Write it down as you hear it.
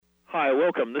Hi,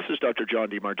 welcome. This is Dr. John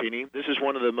DeMartini. This is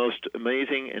one of the most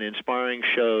amazing and inspiring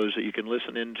shows that you can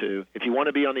listen into. If you want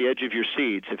to be on the edge of your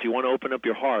seats, if you want to open up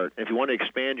your heart, if you want to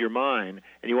expand your mind,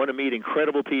 and you want to meet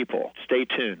incredible people, stay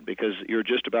tuned because you're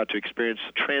just about to experience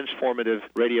a transformative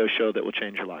radio show that will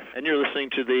change your life. And you're listening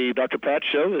to the Dr. Pat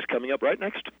Show that's coming up right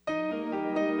next.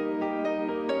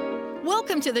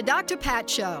 Welcome to the Dr. Pat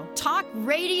Show. Talk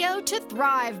radio to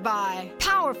thrive by.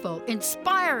 Powerful,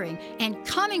 inspiring, and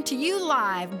coming to you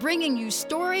live, bringing you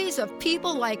stories of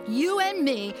people like you and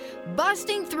me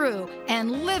busting through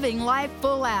and living life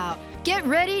full out. Get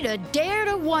ready to dare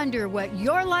to wonder what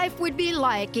your life would be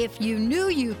like if you knew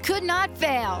you could not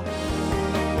fail.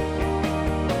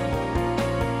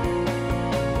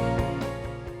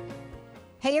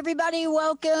 Hey everybody,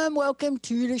 welcome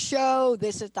to the show.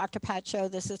 This is Dr. Pat Show.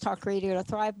 This is Talk Radio to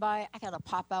Thrive By. I got to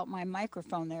pop out my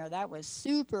microphone there. That was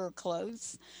super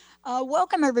close.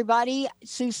 Welcome everybody.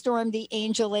 Sue Storm, the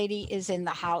angel lady, is in the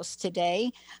house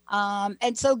today.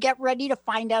 And so get ready to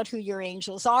find out who your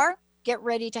angels are. Get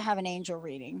ready to have an angel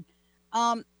reading.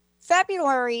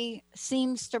 February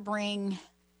seems to bring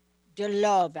the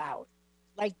love out,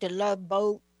 like the love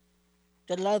boat,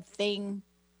 the love thing,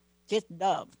 just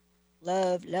love.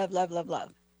 Love, love, love, love, love.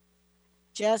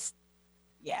 Just,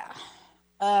 yeah.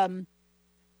 Are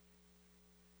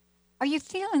you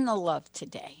feeling the love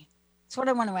today? That's what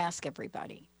I want to ask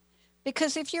everybody.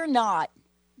 Because if you're not,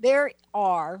 there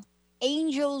are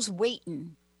angels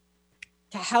waiting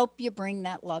to help you bring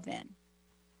that love in.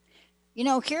 You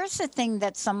know, here's the thing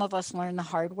that some of us learn the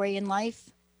hard way in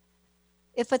life.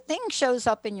 If a thing shows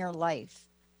up in your life,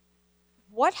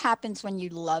 what happens when you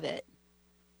love it?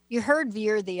 You heard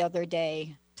Veer the other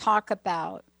day talk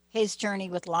about his journey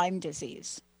with Lyme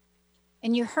disease.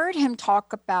 And you heard him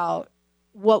talk about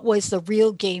what was the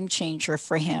real game changer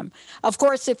for him. Of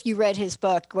course, if you read his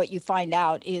book, what you find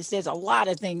out is there's a lot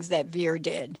of things that Veer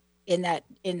did in that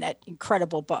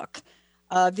incredible book,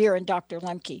 Veer and Dr.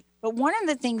 Lemke. But one of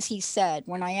the things he said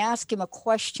when I asked him a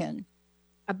question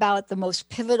about the most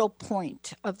pivotal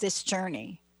point of this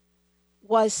journey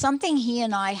was something he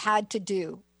and I had to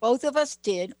do. Both of us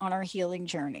did on our healing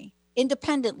journey,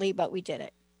 independently, but we did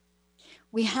it.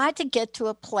 We had to get to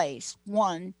a place,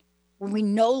 one, where we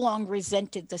no longer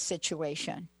resented the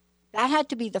situation. That had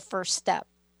to be the first step.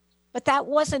 But that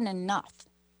wasn't enough.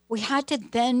 We had to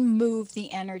then move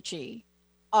the energy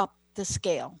up the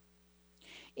scale.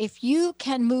 If you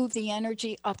can move the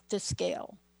energy up the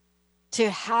scale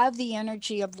to have the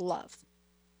energy of love,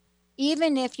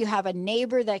 even if you have a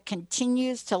neighbor that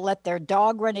continues to let their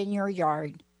dog run in your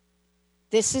yard,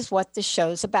 this is what the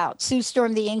show's about. Sue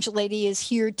Storm, the angel lady, is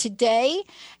here today,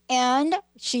 and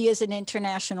she is an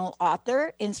international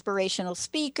author, inspirational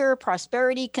speaker,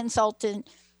 prosperity consultant.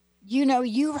 You know,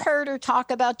 you've heard her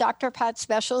talk about Dr. Pat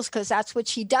specials because that's what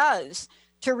she does,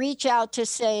 to reach out to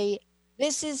say,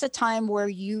 this is a time where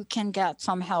you can get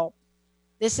some help.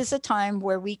 This is a time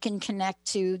where we can connect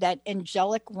to that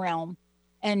angelic realm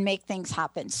and make things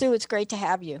happen. Sue, it's great to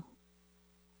have you.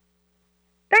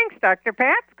 Thanks, Dr.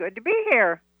 Pat. It's good to be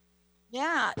here.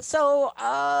 Yeah. So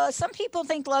some people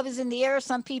think love is in the air.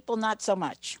 Some people not so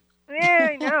much.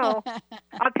 Yeah, I know.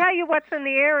 I'll tell you what's in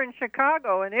the air in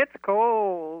Chicago, and it's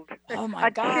cold. Oh, my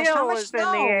gosh. Chill How much is in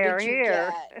the air did you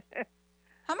here. get?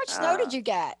 How much snow did you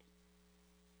get?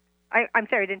 I'm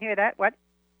sorry, I didn't hear that. What?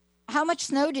 How much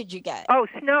snow did you get? Oh,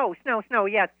 snow,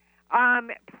 yes.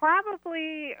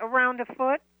 Probably around a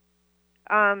foot.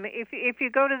 If you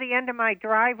go to the end of my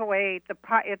driveway,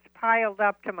 it's piled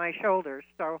up to my shoulders.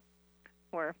 So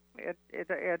where it's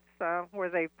where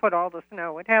they put all the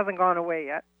snow. It hasn't gone away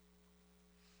yet.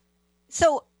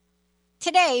 So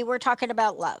today we're talking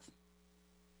about love.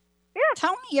 Yeah.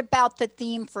 Tell me about the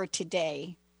theme for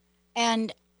today,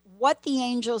 and what the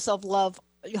angels of love,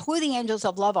 who the angels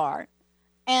of love are,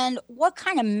 and what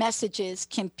kind of messages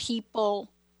can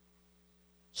people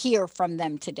hear from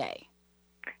them today?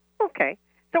 Okay,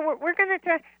 so we're going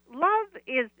to love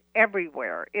is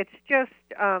everywhere. It's just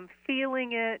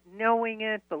feeling it, knowing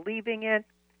it, believing it.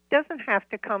 Doesn't have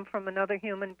to come from another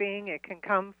human being. It can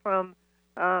come from,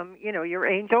 your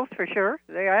angels for sure.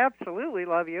 They absolutely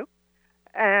love you.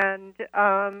 And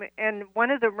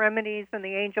one of the remedies in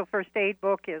the Angel First Aid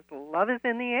book is love is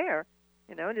in the air.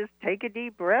 Just take a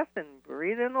deep breath and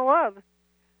breathe in the love.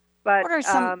 But what are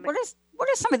some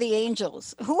of the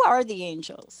angels? Who are the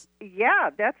angels? Yeah,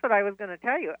 that's what I was going to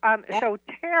tell you. Yeah. So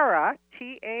Tara,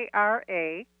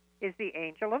 T-A-R-A, is the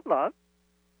angel of love,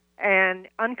 and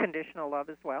unconditional love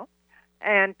as well.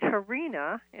 And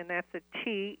Tarina, and that's a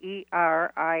T-E-R-I-N-A,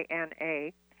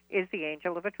 is the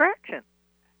angel of attraction.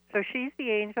 So she's the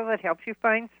angel that helps you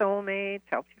find soulmates,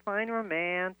 helps you find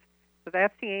romance, So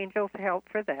that's the angels' help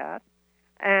for that.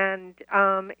 And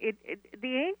the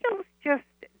angels just,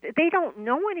 they don't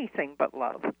know anything but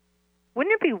love.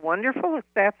 Wouldn't it be wonderful if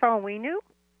that's all we knew?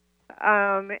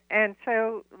 And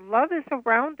so love is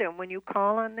around them. When you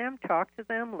call on them, talk to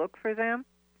them, look for them,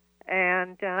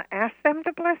 and ask them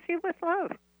to bless you with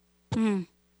love.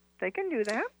 They can do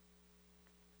that.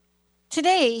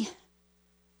 Today,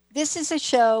 this is a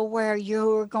show where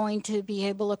you're going to be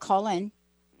able to call in.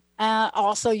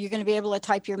 Also, you're going to be able to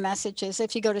type your messages.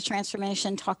 If you go to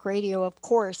Transformation Talk Radio, of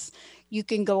course, you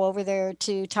can go over there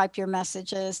to type your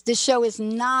messages. This show is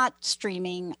not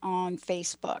streaming on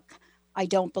Facebook. I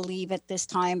don't believe at this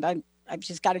time. I've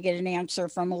just got to get an answer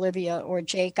from Olivia or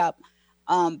Jacob.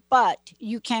 But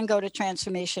you can go to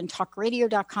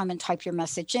transformationtalkradio.com and type your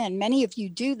message in. Many of you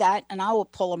do that, and I will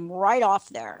pull them right off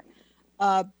there.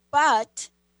 But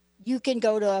you can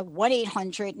go to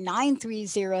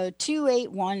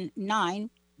 1-800-930-2819.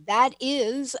 That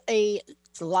is a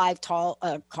live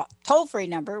toll-free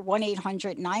number,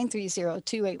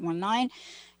 1-800-930-2819. You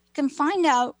can find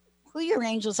out who your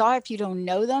angels are if you don't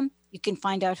know them. You can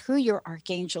find out who your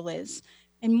archangel is.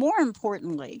 And more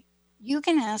importantly, you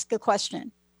can ask a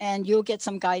question and you'll get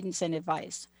some guidance and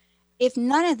advice. If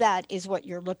none of that is what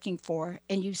you're looking for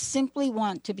and you simply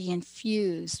want to be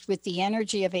infused with the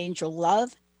energy of angel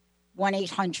love,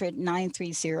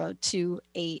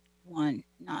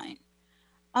 1-800-930-2819.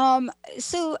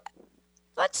 So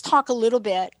let's talk a little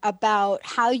bit about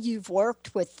how you've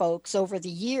worked with folks over the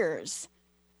years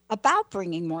about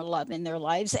bringing more love in their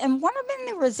lives, and what have been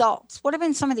the results? What have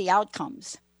been some of the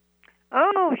outcomes?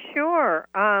 Oh, sure.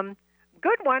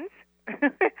 Good ones.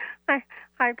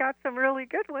 I've got some really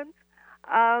good ones.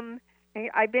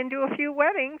 I've been to a few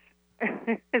weddings,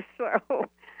 so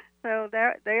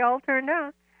they all turned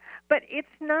out. But it's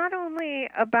not only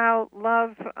about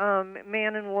love,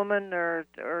 man and woman, or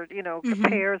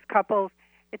pairs, couples.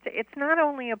 It's not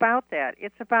only about that.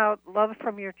 It's about love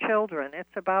from your children.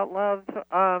 It's about love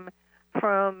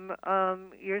from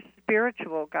your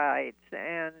spiritual guides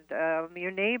and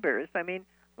your neighbors. I mean,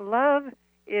 love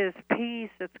is peace.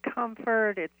 It's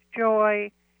comfort. It's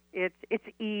joy. It's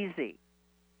easy.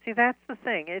 See, that's the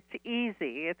thing. It's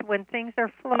easy. It's when things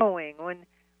are flowing,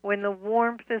 when the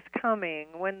warmth is coming,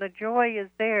 when the joy is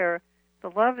there, the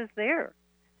love is there.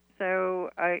 So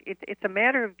it's a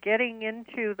matter of getting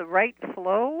into the right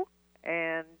flow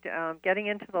and getting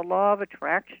into the law of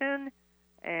attraction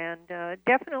and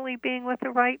definitely being with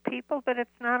the right people, but it's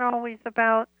not always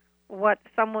about what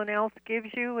someone else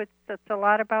gives you. It's a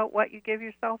lot about what you give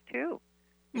yourself too.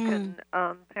 You can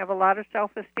have a lot of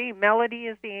self-esteem. Melody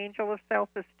is the angel of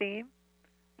self-esteem,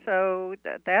 so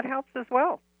that helps as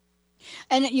well.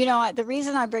 And, the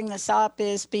reason I bring this up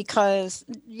is because,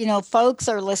 folks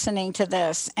are listening to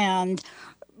this and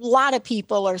a lot of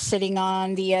people are sitting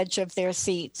on the edge of their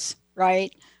seats,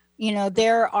 right?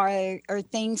 There are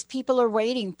things people are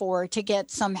waiting for to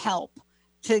get some help.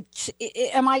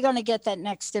 Am I going to get that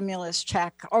next stimulus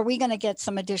check? Are we going to get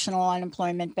some additional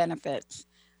unemployment benefits?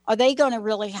 Are they going to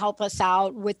really help us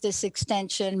out with this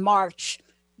extension March?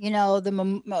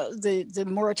 The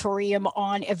moratorium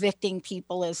on evicting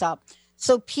people is up.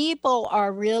 So people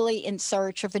are really in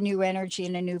search of a new energy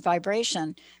and a new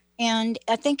vibration. And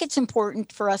I think it's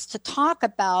important for us to talk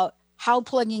about how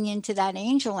plugging into that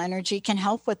angel energy can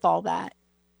help with all that.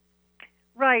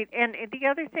 Right. And the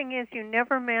other thing is you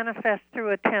never manifest through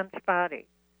a tense body.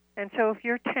 And so if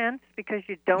you're tense because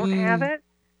you don't have it,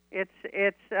 it's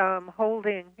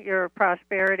holding your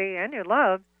prosperity and your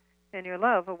love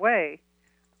away.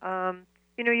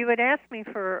 You had asked me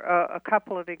for a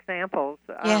couple of examples.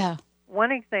 Yeah.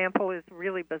 One example is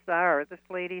really bizarre. This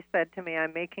lady said to me,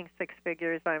 I'm making six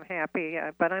figures, I'm happy,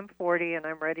 but I'm 40 and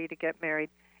I'm ready to get married,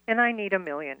 and I need a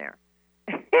millionaire.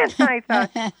 And I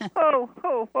thought,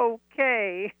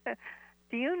 okay.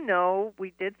 Do you know,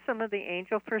 we did some of the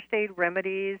angel first aid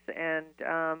remedies, and,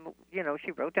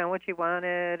 she wrote down what she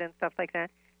wanted and stuff like that.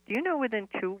 Do you know within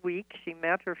 2 weeks she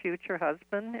met her future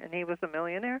husband, and he was a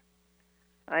millionaire?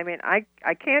 I mean, I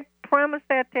can't promise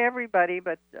that to everybody,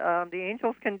 but the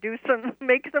angels can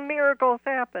make some miracles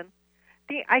happen.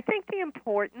 I think the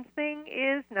important thing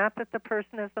is not that the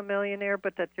person is a millionaire,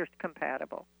 but that you're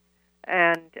compatible.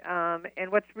 And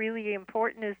what's really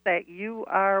important is that you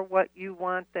are what you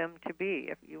want them to be.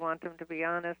 If you want them to be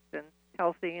honest and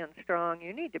healthy and strong,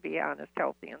 you need to be honest,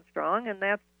 healthy, and strong, and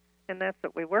that's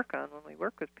what we work on when we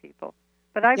work with people.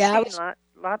 But I've seen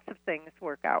lots of things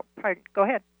work out. Pardon, go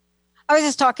ahead. I was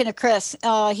just talking to Chris.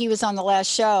 He was on the last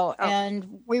show,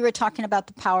 and we were talking about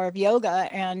the power of yoga.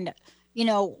 And,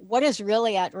 what is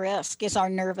really at risk is our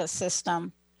nervous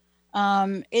system.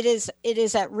 it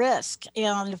is at risk,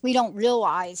 and we don't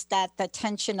realize that the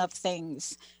tension of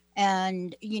things,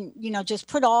 and just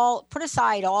put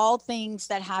aside all things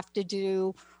that have to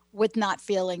do with not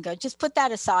feeling good. Just put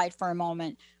that aside for a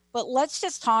moment. But let's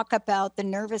just talk about the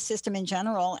nervous system in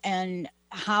general and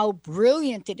how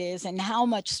brilliant it is and how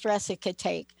much stress it could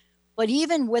take. But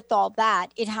even with all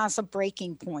that, it has a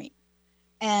breaking point.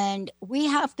 And we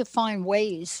have to find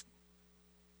ways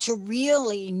to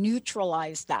really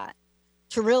neutralize that,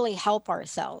 to really help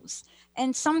ourselves.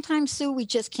 And sometimes, Sue, we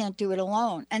just can't do it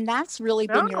alone. And that's really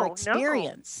been your No.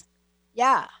 experience.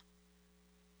 Yeah.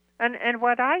 And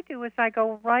what I do is I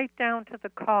go right down to the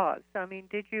cause. I mean,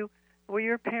 were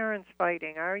your parents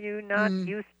fighting? Are you not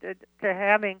used to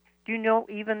having? Do you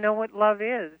even know what love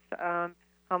is? How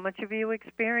much have you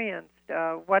experienced?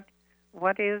 What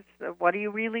are you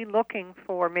really looking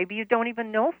for? Maybe you don't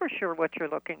even know for sure what you're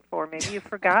looking for. Maybe you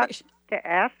forgot Right. to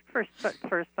ask for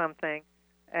something.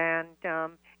 And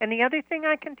the other thing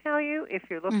I can tell you, if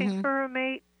you're looking for a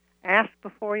mate, ask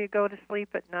before you go to sleep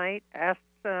at night. Ask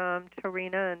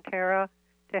Tarina and Tara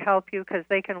to help you, because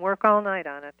they can work all night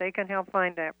on it. They can help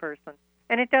find that person.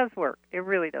 And it does work. It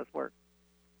really does work.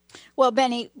 Well,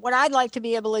 Benny, what I'd like to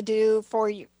be able to do for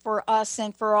you, for us,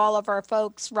 and for all of our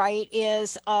folks, right,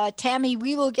 is Tammy,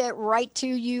 we will get right to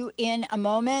you in a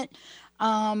moment.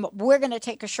 We're going to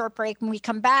take a short break. When we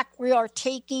come back, we are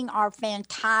taking our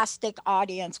fantastic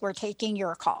audience. We're taking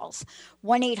your calls.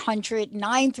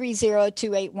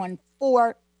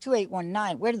 1-800-930-2814.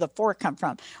 2819. Where did the 4 come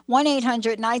from?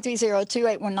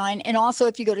 1-800-930-2819. And also,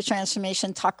 if you go to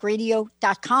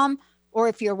transformationtalkradio.com, or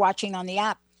if you're watching on the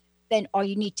app, then all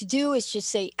you need to do is just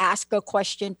say, ask a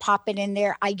question, pop it in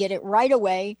there. I get it right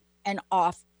away, and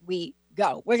off we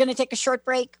go. We're going to take a short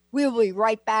break. We'll be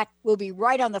right back. We'll be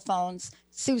right on the phones.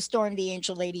 Sue Storm, the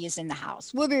Angel Lady, is in the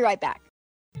house. We'll be right back.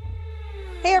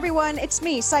 Hey everyone, it's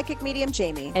me, Psychic Medium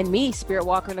Jamie. And me, Spirit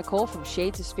Walker Nicole from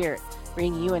Shades of Spirit,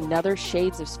 bringing you another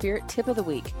Shades of Spirit tip of the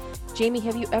week. Jamie,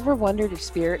 have you ever wondered if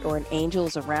spirit or an angel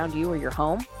is around you or your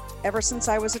home? Ever since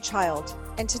I was a child.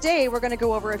 And today we're going to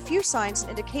go over a few signs and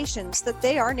indications that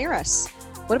they are near us.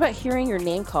 What about hearing your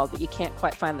name called but you can't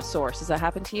quite find the source? Does that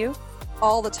happen to you?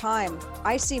 All the time.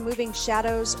 I see moving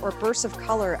shadows or bursts of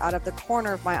color out of the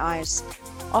corner of my eyes.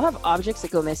 I'll have objects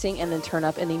that go missing and then turn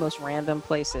up in the most random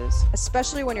places.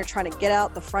 Especially when you're trying to get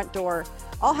out the front door.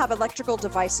 I'll have electrical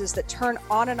devices that turn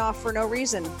on and off for no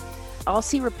reason. I'll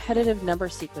see repetitive number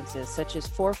sequences such as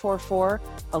 444,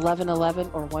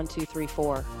 1111, or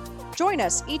 1234. Join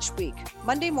us each week,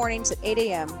 Monday mornings at 8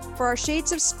 a.m. for our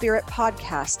Shades of Spirit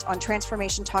podcast on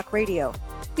Transformation Talk Radio.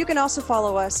 You can also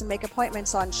follow us and make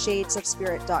appointments on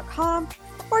shadesofspirit.com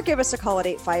or give us a call at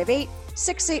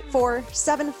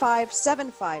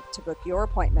 858-684-7575 to book your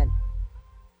appointment.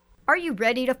 Are you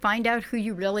ready to find out who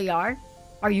you really are?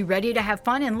 Are you ready to have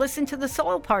fun and listen to the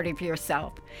soul part of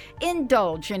yourself?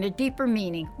 Indulge in a deeper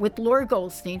meaning with Laura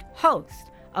Goldstein,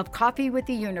 host of Coffee with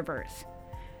the Universe.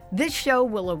 This show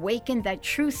will awaken that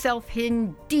true self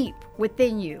hidden deep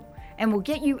within you and will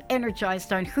get you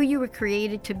energized on who you were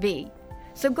created to be.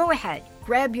 So go ahead,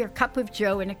 grab your cup of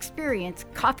joe and experience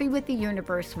Coffee with the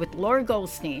Universe with Laura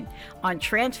Goldstein on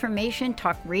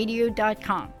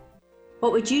TransformationTalkRadio.com.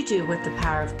 What would you do with the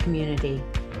power of community?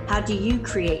 How do you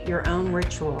create your own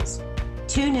rituals?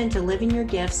 Tune in to Living Your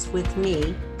Gifts with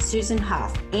me, Susan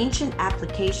Huff, Ancient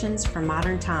Applications for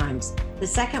Modern Times, the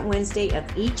second Wednesday of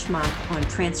each month on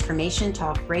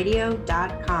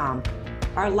TransformationTalkRadio.com.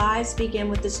 Our lives begin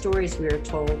with the stories we are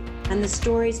told and the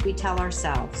stories we tell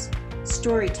ourselves.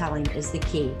 Storytelling is the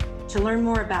key. To learn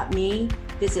more about me,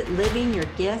 visit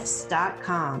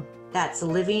livingyourgifts.com. That's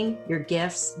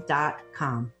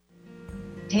livingyourgifts.com.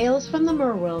 Tales from the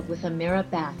Merworld with Amira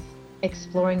Bath,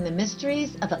 exploring the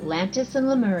mysteries of Atlantis and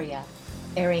Lemuria,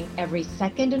 airing every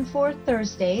second and fourth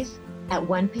Thursdays at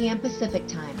 1 p.m. Pacific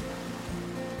Time.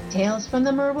 Tales from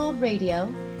the Merworld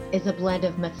Radio is a blend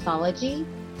of mythology,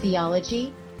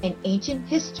 theology, and ancient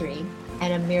history,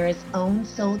 and Amira's own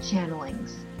soul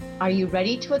channelings. Are you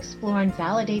ready to explore and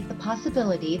validate the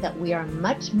possibility that we are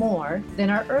much more than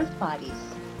our earth bodies?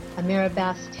 Amira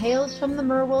Bath's Tales from the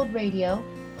Merworld Radio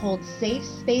holds safe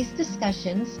space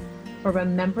discussions for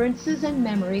remembrances and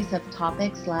memories of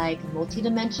topics like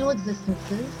multidimensional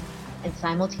existences and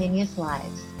simultaneous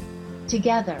lives.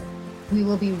 Together, we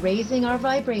will be raising our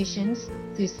vibrations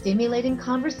through stimulating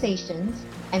conversations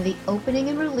and the opening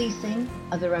and releasing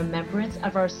of the remembrance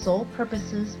of our soul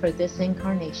purposes for this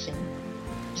incarnation.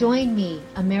 Join me,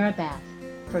 Amira Bath,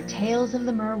 for Tales of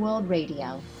the Merworld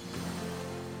Radio.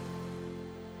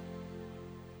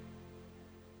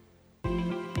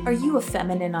 Are you a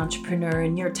feminine entrepreneur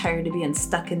and you're tired of being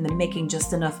stuck in the making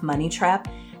just enough money trap?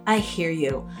 I hear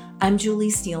you. I'm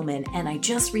Julie Steelman, and I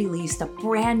just released a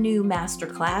brand new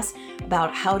masterclass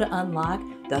about how to unlock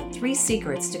the 3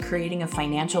 secrets to creating a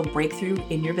financial breakthrough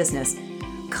in your business.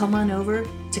 Come on over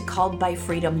to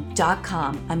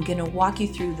calledbyfreedom.com. I'm going to walk you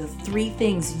through the 3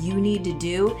 things you need to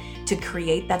do to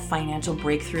create that financial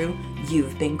breakthrough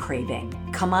you've been craving.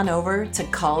 Come on over to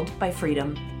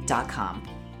calledbyfreedom.com.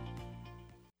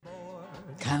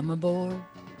 Come aboard.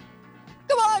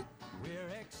 Come on.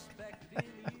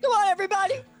 Come on,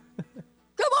 everybody.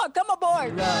 Come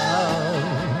aboard.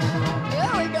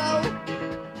 There we go.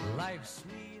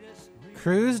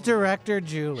 Cruise director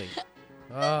Julie.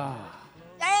 Oh.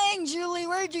 Dang, Julie,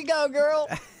 where'd you go, girl?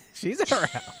 She's around.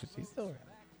 She's still around.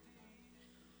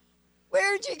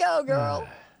 Where'd you go, girl?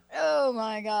 Oh,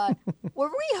 my God. Were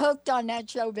we hooked on that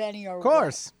show, Benny? Or of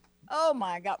course. What? Oh,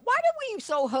 my God. Why were you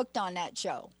so hooked on that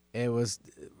show? It was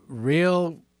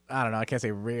real. I don't know. I can't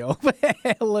say real.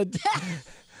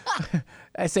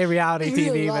 I say reality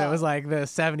TV, but it was like the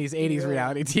 70s, 80s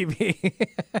reality TV.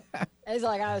 It's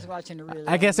like I was watching a really.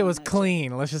 I guess it was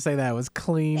clean. Let's just say that it was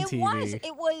clean TV.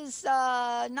 It was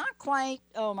not quite.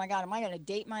 Oh my God, am I going to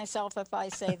date myself if I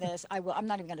say this? I will. I'm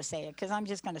not even going to say it because I'm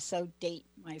just going to so date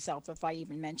myself if I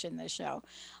even mention this show.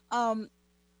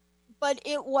 But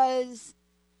it was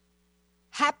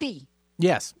happy.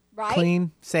 Yes. Right.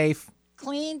 Clean, safe,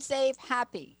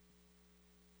 happy.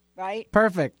 Right.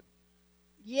 Perfect.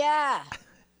 Yeah.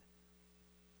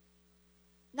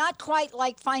 Not quite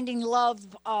like finding love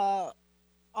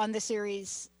on the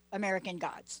series American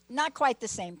Gods. Not quite the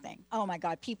same thing. Oh my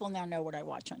God, people now know what I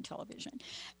watch on television.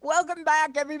 Welcome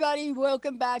back, everybody.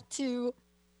 Welcome back to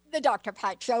the Dr.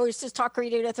 Pat Show. It's just talk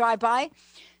radio to thrive by.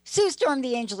 Sue Storm,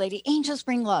 the Angel Lady. Angels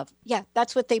bring love. Yeah,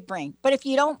 that's what they bring. But if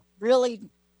you don't really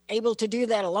able to do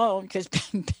that alone, because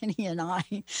Penny and I,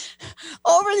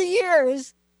 over the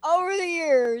years,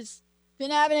 been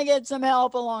having to get some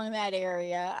help along that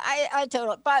area. I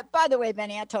totally, by the way,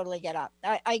 Benny, I totally get up.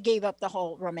 I gave up the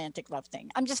whole romantic love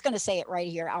thing. I'm just going to say it right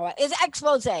here. It's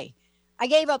expose. I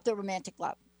gave up the romantic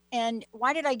love. And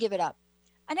why did I give it up?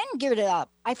 I didn't give it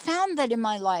up. I found that in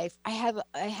my life, I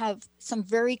have some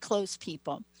very close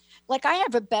people. Like I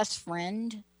have a best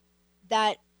friend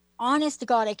that, honest to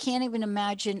God, I can't even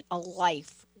imagine a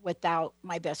life without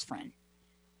my best friend.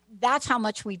 That's how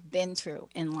much we've been through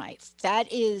in life.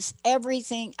 That is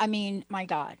everything. I mean, my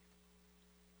God.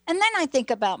 And then I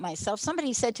think about myself.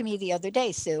 Somebody said to me the other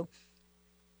day, Sue,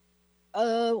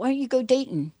 why don't you go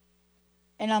dating?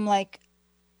 And I'm like,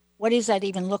 what does that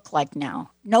even look like now?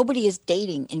 Nobody is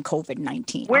dating in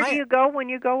COVID-19. Where do you go when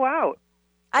you go out?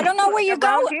 I don't know where you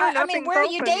go. Here, I mean, where are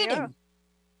you dating? Yeah.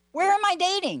 Where am I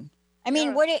dating? I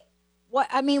mean, what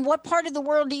part of the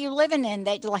world are you living in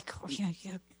that like,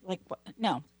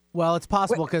 no. Well, it's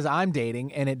possible because I'm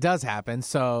dating, and it does happen,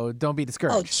 so don't be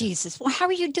discouraged. Oh, Jesus. Well, how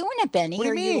are you doing it, Benny? What do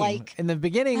you mean? Like... In the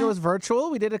beginning, it was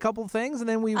virtual. We did a couple of things, and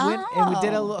then we went and we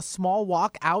did a small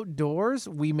walk outdoors.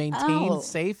 We maintained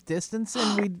safe distance,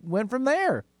 and we went from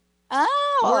there. Oh.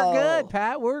 We're good,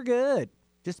 Pat. We're good.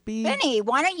 Just be... Benny,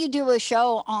 why don't you do a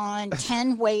show on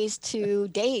 10 ways to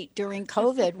date during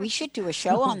COVID? We should do a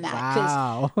show on that.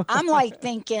 Wow. I'm like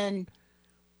thinking...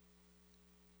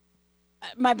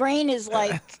 My brain is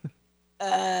like,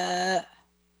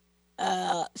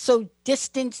 so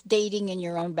distance dating in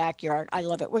your own backyard. I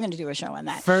love it. We're going to do a show on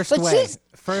that.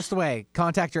 First way,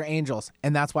 contact your angels.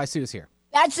 And that's why Sue's here.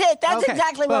 That's it. That's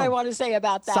exactly what I want to say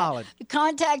about that. Solid.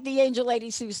 Contact the Angel Lady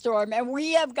Sue Storm. And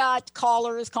we have got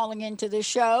callers calling into the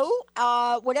show.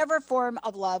 Whatever form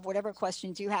of love, whatever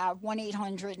questions you have,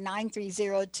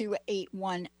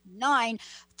 1-800-930-2819.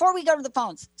 Before we go to the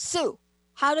phones, Sue,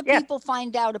 how do people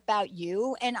find out about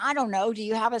you? And I don't know, do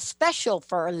you have a special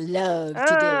for love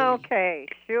today? Oh, okay,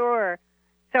 sure.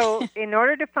 So in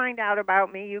order to find out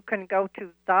about me, you can go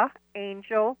to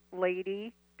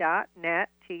theangellady.net,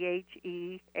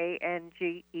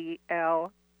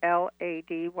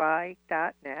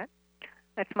 TheAngelLady.net.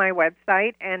 That's my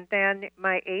website. And then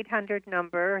my 800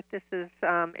 number, this is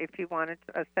if you wanted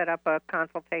to set up a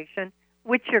consultation,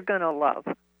 which you're going to love.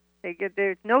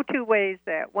 There's no two ways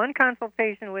that one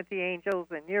consultation with the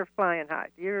angels and you're flying high.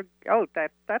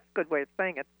 That's a good way of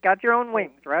saying it. Got your own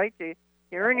wings, right?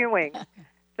 You're in your wings.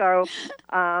 So,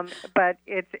 but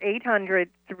it's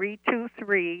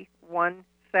 800-323-1790,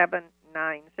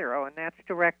 and that's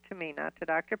direct to me, not to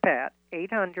Dr. Pat.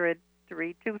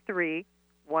 800-323-1790.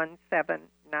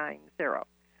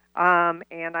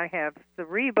 And I have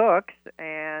 3 books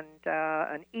and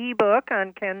an e-book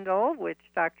on Kindle, which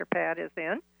Dr. Pat is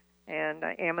in. And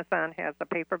Amazon has a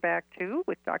paperback too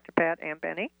with Dr. Pat and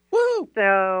Benny. Woo!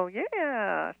 So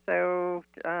yeah, so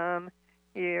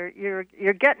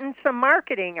you're getting some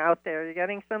marketing out there. You're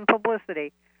getting some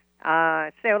publicity.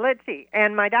 So let's see.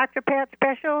 And my Dr. Pat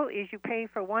special is you pay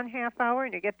for 1/2 hour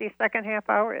and you get the second half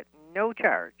hour at no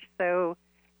charge. So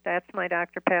that's my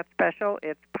Dr. Pat special.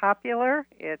 It's popular.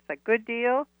 It's a good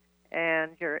deal.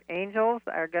 And your angels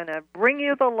are going to bring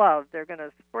you the love. They're going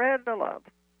to spread the love.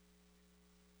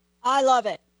 I love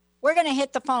it. We're going to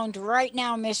hit the phones right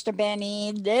now, Mr.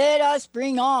 Benny. Let us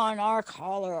bring on our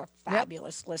caller,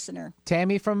 fabulous listener.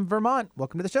 Tammy from Vermont.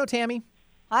 Welcome to the show, Tammy.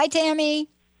 Hi, Tammy.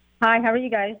 Hi, how are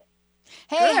you guys?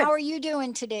 Hey, Good. How are you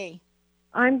doing today?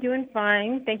 I'm doing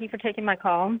fine. Thank you for taking my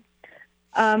call.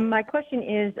 My question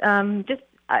is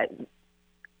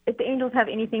if the angels have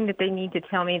anything that they need to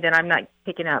tell me that I'm not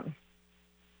picking up.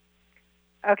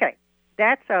 Okay,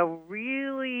 that's a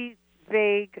really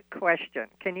vague question.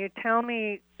 Can you tell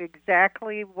me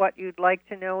exactly what you'd like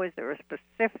to know? Is there a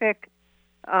specific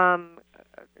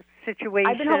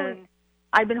situation?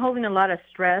 I've been holding a lot of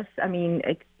stress. I mean,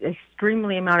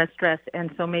 extremely amount of stress,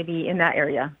 and so maybe in that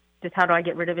area. Just how do I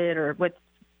get rid of it, or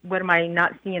what am I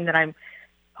not seeing that I'm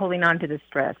holding on to this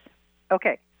stress?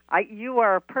 Okay, you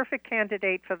are a perfect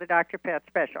candidate for the Dr. Pat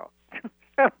special.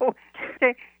 So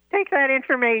take that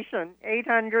information,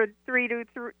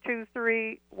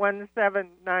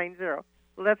 800-323-1790.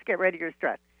 Let's get rid of your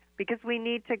stress, because we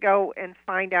need to go and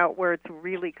find out where it's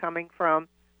really coming from,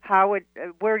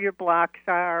 where your blocks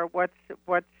are, what's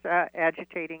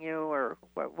agitating you, or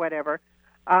whatever.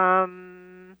 Let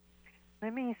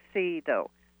me see,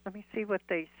 though. Let me see what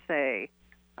they say.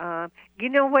 You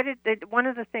know what? One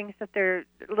of the things that their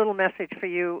little message for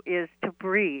you is to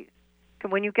breathe.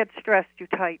 When you get stressed, you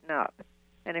tighten up.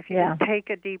 And if you just take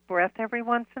a deep breath every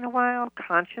once in a while,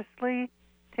 consciously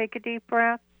take a deep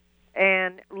breath.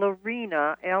 And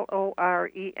Lorena,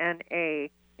 Lorena,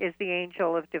 is the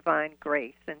angel of divine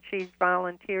grace. And she's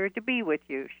volunteered to be with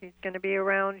you. She's going to be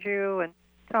around you and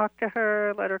talk to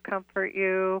her, let her comfort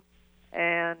you.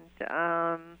 And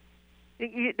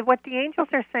what the angels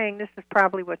are saying, this is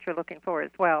probably what you're looking for as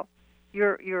well.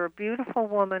 You're a beautiful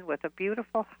woman with a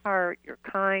beautiful heart. You're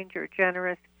kind, you're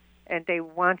generous, and they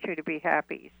want you to be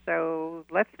happy. So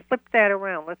let's flip that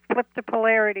around. Let's flip the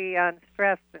polarity on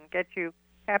stress and get you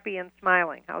happy and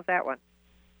smiling. How's that one?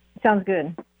 Sounds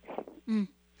good.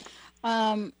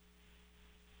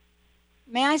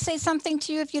 May I say something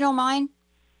to you if you don't mind?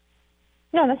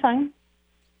 No, that's fine.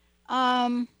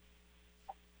 I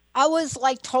was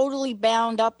like totally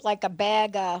bound up like a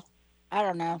bag of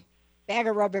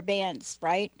rubber bands,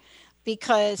 right?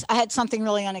 Because I had something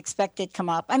really unexpected come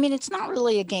up. I mean, it's not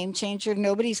really a game changer.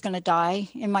 Nobody's going to die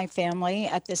in my family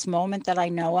at this moment that I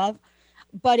know of.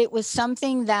 But it was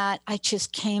something that I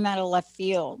just came out of left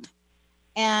field.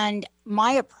 And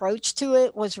my approach to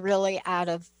it was really out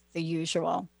of the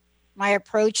usual. My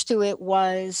approach to it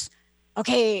was,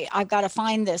 okay, I've got to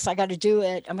find this. I got to do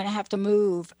it. I'm going to have to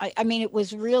move. I mean, it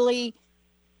was really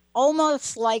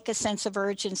almost like a sense of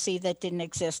urgency that didn't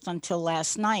exist until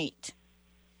last night.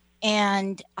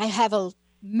 And I have a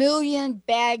million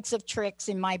bags of tricks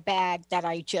in my bag that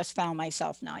I just found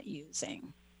myself not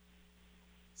using.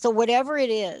 So whatever it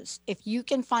is, if you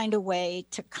can find a way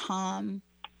to calm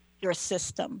your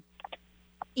system,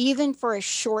 even for a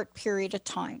short period of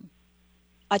time,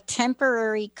 a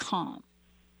temporary calm,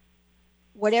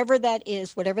 whatever that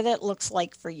is, whatever that looks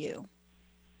like for you,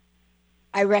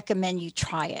 I recommend you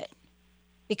try it,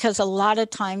 because a lot of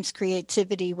times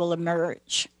creativity will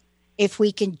emerge if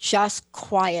we can just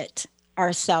quiet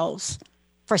ourselves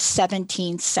for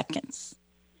 17 seconds.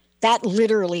 That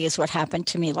literally is what happened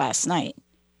to me last night.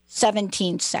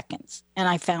 17 seconds, and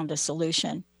I found a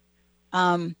solution.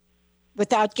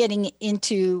 Without getting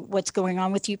into what's going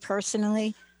on with you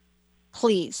personally,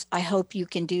 please, I hope you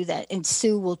can do that. And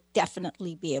Sue will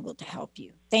definitely be able to help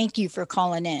you. Thank you for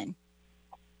calling in.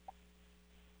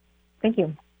 Thank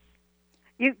you.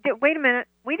 Wait a minute.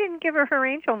 We didn't give her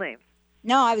angel names.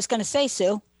 No, I was going to say,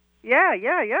 Sue. Yeah.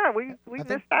 We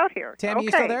missed out here. Tammy,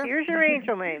 you still there? Here's your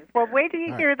angel names. Well, wait till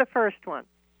you hear the first one.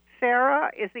 Sarah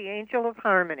is the angel of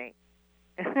harmony.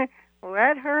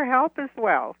 Let her help as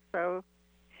well. So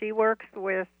she works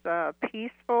with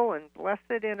peaceful and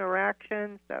blessed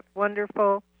interactions. That's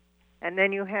wonderful. And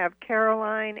then you have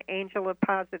Caroline, angel of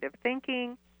positive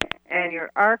thinking. And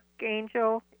your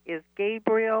archangel is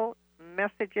Gabriel,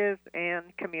 messages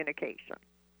and communication.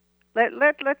 Let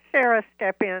Sarah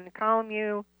step in, calm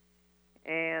you,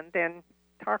 and then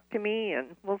talk to me,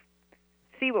 and we'll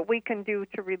see what we can do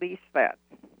to release that.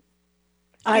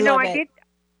 I love it.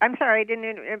 I'm sorry, I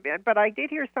didn't, but I did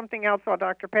hear something else while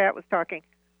Dr. Pat was talking.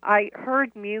 I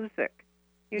heard music.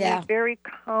 You Yeah. need very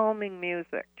calming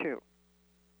music, too.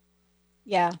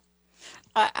 Yeah.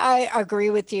 I agree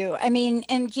with you. I mean,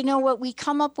 and you know what? We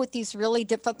come up with these really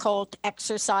difficult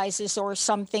exercises or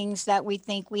some things that we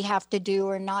think we have to do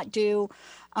or not do.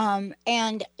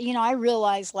 And, you know, I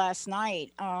realized last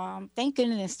night, thank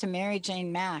goodness to Mary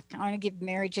Jane Mack. I want to give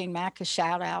Mary Jane Mack a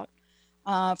shout out.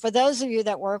 For those of you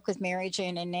that work with Mary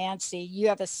Jane and Nancy, you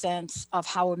have a sense of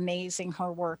how amazing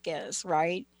her work is,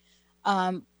 right?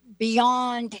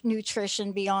 Beyond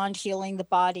nutrition, beyond healing the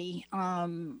body.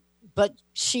 But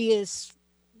she is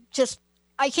just,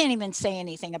 I can't even say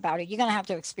anything about it. You're going to have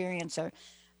to experience her.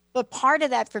 But part of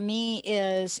that for me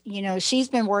is, you know, she's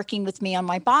been working with me on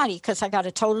my body because I got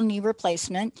a total knee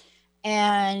replacement.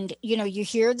 And, you know, you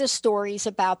hear the stories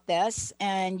about this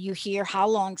and you hear how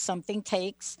long something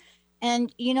takes.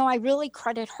 And, you know, I really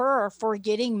credit her for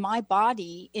getting my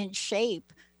body in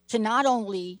shape to not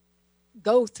only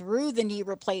go through the knee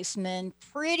replacement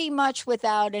pretty much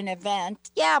without an event.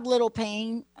 Yeah, a little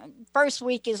pain. First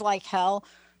week is like hell.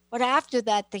 But after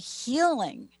that, the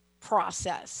healing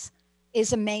process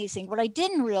is amazing. What I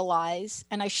didn't realize,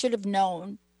 and I should have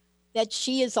known, that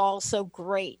she is also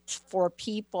great for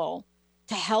people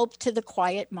to help to the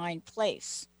quiet mind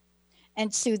place.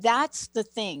 And so that's the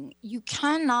thing. You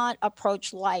cannot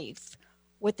approach life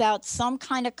without some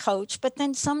kind of coach, but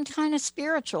then some kind of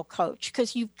spiritual coach,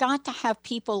 because you've got to have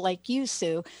people like you,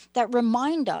 Sue, that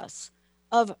remind us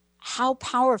of how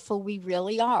powerful we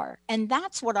really are. And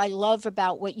that's what I love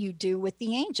about what you do with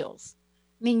the angels.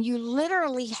 I mean, you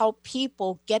literally help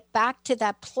people get back to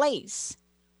that place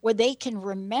where they can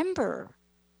remember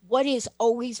what has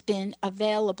always been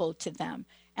available to them.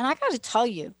 And I got to tell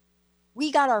you,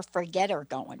 we got our forgetter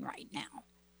going right now.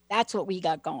 That's what we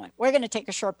got going. We're going to take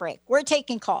a short break. We're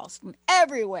taking calls from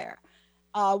everywhere.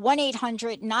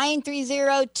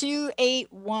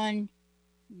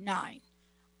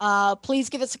 1-800-930-2819. Please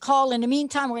give us a call. In the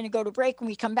meantime, we're going to go to break. When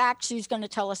we come back, Sue's going to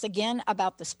tell us again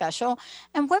about the special.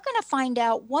 And we're going to find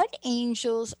out what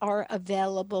angels are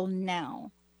available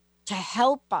now to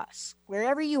help us,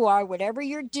 wherever you are, whatever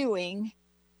you're doing,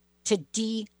 to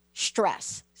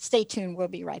de-stress. Stay tuned. We'll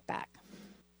be right back.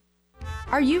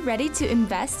 Are you ready to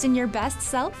invest in your best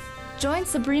self? Join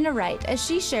Sabrina Wright as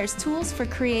she shares tools for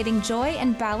creating joy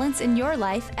and balance in your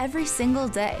life every single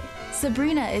day.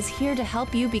 Sabrina is here to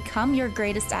help you become your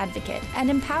greatest advocate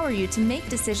and empower you to make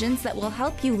decisions that will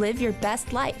help you live your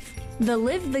best life. The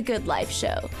Live the Good Life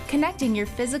Show, connecting your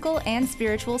physical and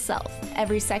spiritual self,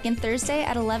 every second Thursday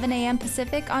at 11 a.m.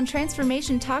 Pacific on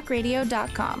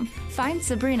TransformationTalkRadio.com. Find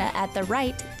Sabrina at the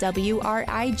right,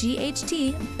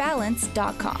 WRIGHT,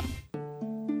 balance.com.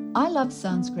 I love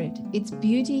Sanskrit, its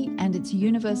beauty and its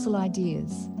universal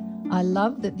ideas. I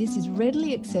love that this is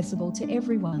readily accessible to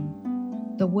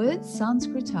everyone. The word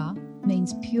Sanskrita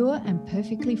means pure and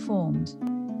perfectly formed.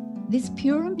 This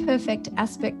pure and perfect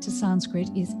aspect to Sanskrit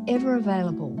is ever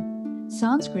available.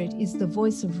 Sanskrit is the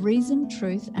voice of reason,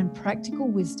 truth, and practical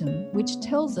wisdom, which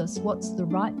tells us what's the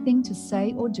right thing to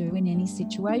say or do in any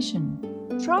situation.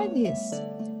 Try this.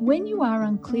 When you are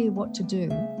unclear what to do,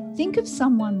 think of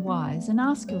someone wise and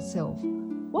ask yourself,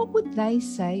 what would they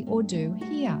say or do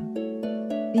here?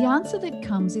 The answer that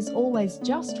comes is always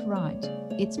just right.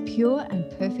 It's pure and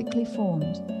perfectly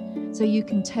formed, so you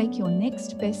can take your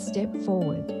next best step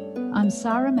forward. I'm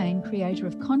Sarah Main, creator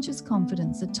of Conscious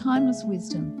Confidence, a timeless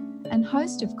wisdom, and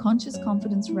host of Conscious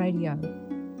Confidence Radio.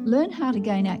 Learn how to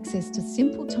gain access to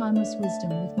simple, timeless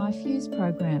wisdom with my Fuse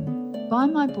program. Buy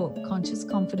my book, Conscious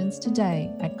Confidence, today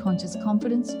at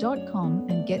consciousconfidence.com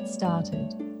and get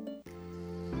started.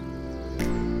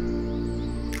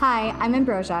 Hi, I'm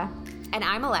Ambrosia. And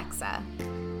I'm Alexa.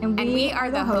 And we are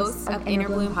the hosts of Inner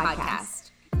Bloom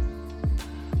Podcast.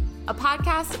 A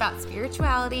podcast about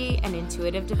spirituality and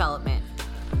intuitive development.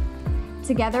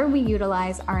 Together, we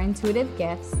utilize our intuitive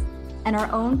gifts and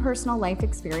our own personal life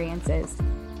experiences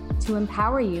to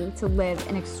empower you to live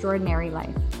an extraordinary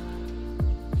life.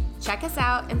 Check us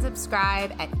out and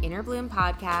subscribe at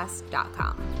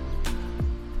InnerBloomPodcast.com.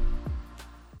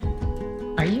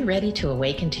 Are you ready to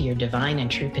awaken to your divine and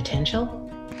true potential?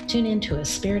 Tune in to A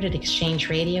Spirited Exchange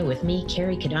Radio with me,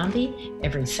 Carrie Kadambi,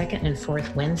 every second and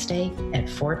fourth Wednesday at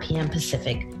 4 p.m.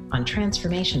 Pacific on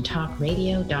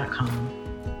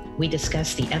TransformationTalkRadio.com. We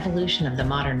discuss the evolution of the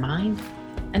modern mind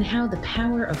and how the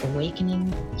power of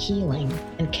awakening, healing,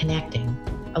 and connecting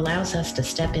allows us to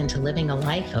step into living a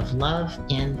life of love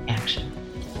in action.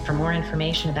 For more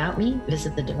information about me,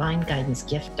 visit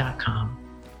thedivineguidancegift.com.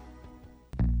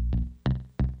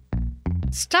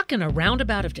 Stuck in a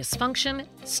roundabout of dysfunction?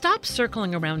 Stop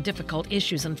circling around difficult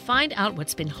issues and find out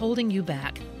what's been holding you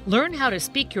back. Learn how to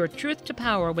speak your truth to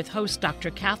power with host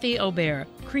Dr. Kathy Obear.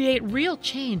 Create real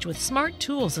change with smart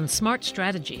tools and smart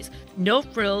strategies. No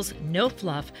frills, no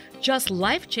fluff, just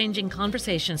life-changing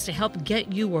conversations to help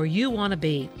get you where you want to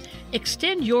be.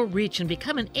 Extend your reach and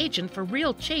become an agent for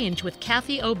real change with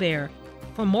Kathy Obear.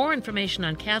 For more information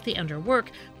on Kathy and her work,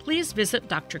 please visit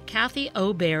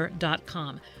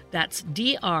drkathyobear.com. That's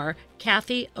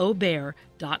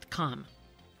drkathyobear.com.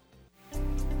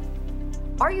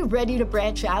 Are you ready to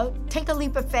branch out? Take a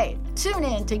leap of faith. Tune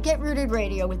in to Get Rooted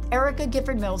Radio with Erica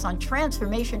Gifford Mills on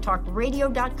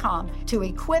TransformationTalkRadio.com to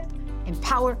equip,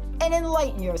 empower, and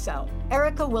enlighten yourself.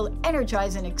 Erica will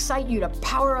energize and excite you to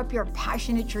power up your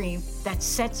passionate dream that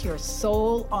sets your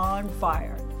soul on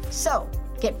fire. So,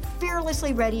 get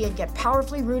fearlessly ready and get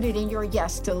powerfully rooted in your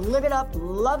yes to live it up,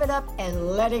 love it up, and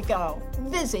let it go.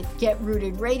 Visit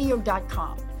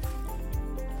GetRootedRadio.com.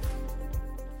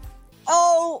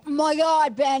 Oh my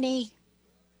God, Benny.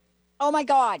 Oh my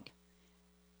God.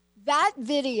 That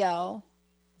video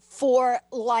for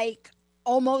like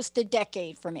almost a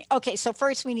decade for me. Okay, so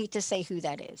first we need to say who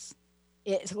that is.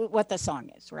 It's what the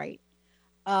song is, right?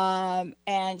 And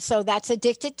so that's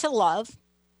Addicted to Love,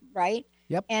 right?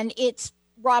 Yep. And it's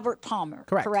Robert Palmer,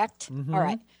 correct? Mm-hmm. All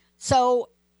right. So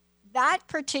that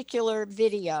particular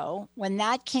video, when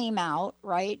that came out,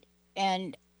 right?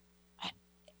 And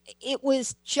it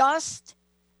was just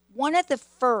one of the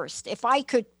first, if I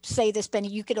could say this, Benny,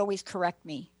 you could always correct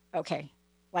me. Okay.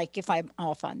 Like if I'm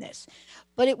off on this,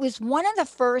 but it was one of the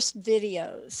first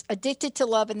videos. Addicted to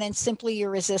Love and then Simply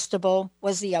Irresistible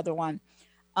was the other one.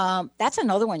 That's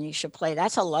another one you should play.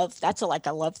 That's like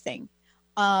a love thing.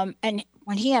 And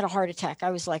when he had a heart attack,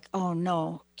 I was like, oh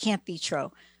no, can't be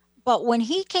true. But when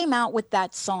he came out with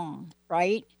that song,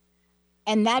 right?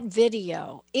 And that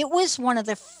video, it was one of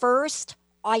the first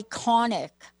iconic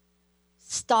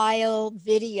style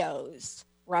videos,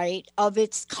 right, of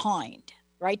its kind,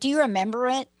 right? Do you remember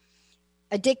it?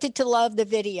 Addicted to Love, the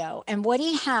video. And what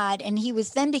he had, and he was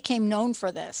then became known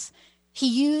for this, he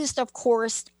used, of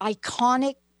course,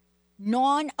 iconic,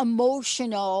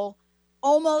 non-emotional,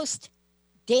 almost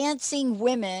dancing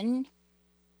women,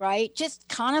 right? Just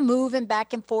kind of moving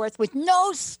back and forth with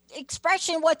no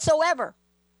expression whatsoever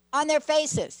on their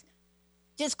faces.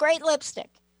 Just great lipstick.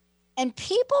 And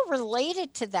people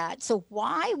related to that. So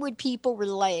why would people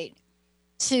relate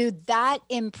to that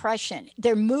impression?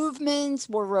 Their movements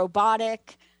were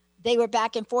robotic. They were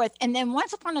back and forth. And then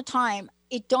once upon a time,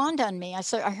 it dawned on me. I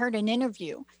heard an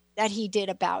interview that he did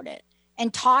about it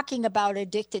and talking about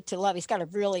Addicted to Love. He's got a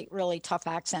really, really tough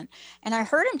accent. And I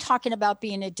heard him talking about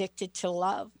being addicted to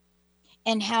love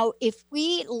and how if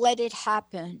we let it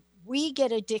happen, we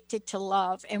get addicted to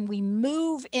love and we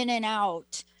move in and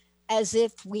out as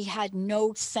if we had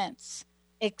no sense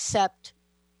except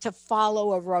to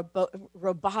follow a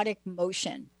robotic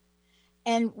motion.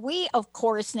 And we, of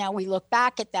course, now we look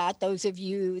back at that, those of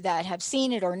you that have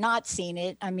seen it or not seen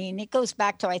it, I mean, it goes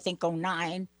back to, I think,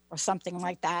 2009 or something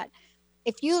like that.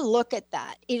 If you look at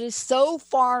that, it is so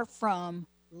far from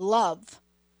love,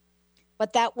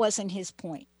 but that wasn't his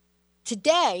point.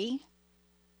 Today,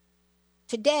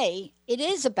 it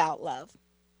is about love.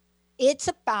 It's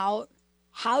about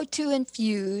how to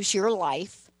infuse your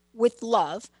life with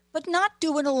love, but not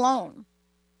do it alone.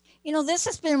 You know, this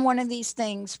has been one of these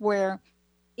things where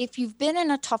if you've been in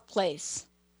a tough place,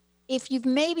 if you've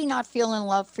maybe not feeling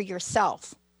love for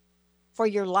yourself, for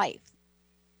your life,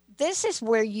 this is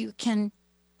where you can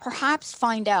perhaps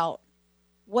find out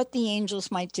what the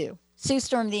angels might do. Sue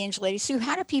Storm, the Angel Lady. Sue,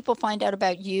 how do people find out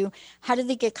about you? How do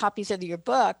they get copies of your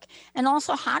book? And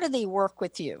also, how do they work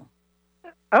with you?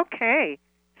 Okay.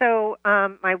 So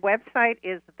my website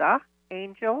is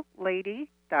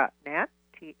theangellady.net,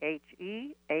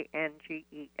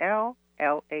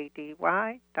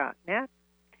 TheAngellLady.net.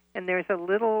 And there's a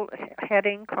little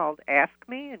heading called Ask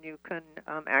Me, and you can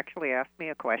actually ask me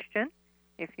a question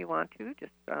if you want to.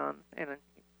 Just and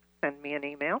send me an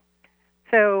email.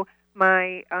 So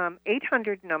my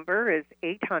 800 number is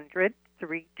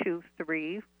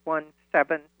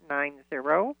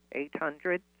 800-323-1790,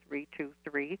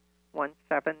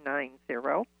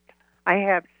 800-323-1790. I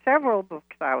have several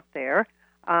books out there.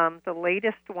 The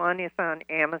latest one is on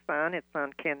Amazon. It's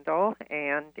on Kindle,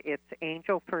 and it's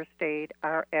Angel First Aid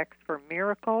RX for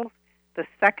Miracles, the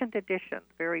second edition,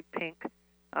 very pink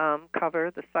cover,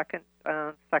 the second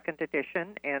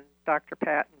edition, and Dr.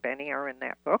 Pat and Benny are in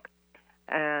that book.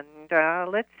 And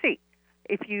let's see.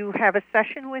 If you have a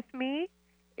session with me,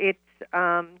 it's,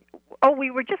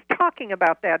 we were just talking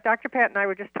about that. Dr. Pat and I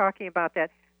were just talking about that.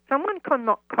 Someone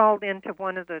called into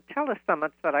one of the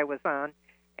telesummits that I was on,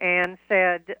 and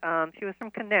said she was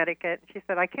from Connecticut. She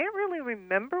said, I can't really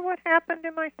remember what happened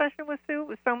in my session with Sue. It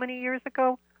was so many years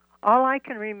ago. All I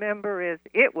can remember is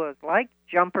it was like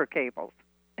jumper cables.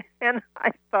 And I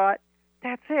thought,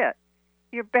 that's it.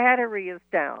 Your battery is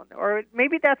down. Or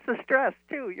maybe that's the stress,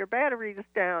 too. Your battery is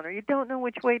down, or you don't know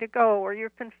which way to go, or you're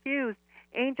confused.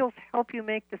 Angels help you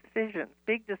make decisions,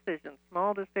 big decisions,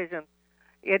 small decisions.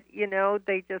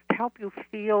 They just help you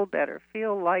feel better,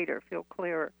 feel lighter, feel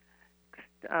clearer.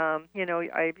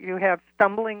 You have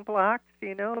stumbling blocks,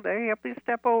 they help you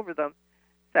step over them.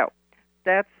 So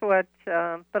that's what,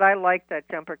 but I like that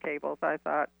jumper cables. I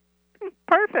thought,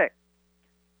 perfect.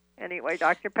 Anyway,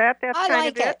 Dr. Pat, that's kind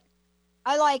of it.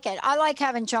 I like it. I like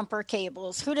having jumper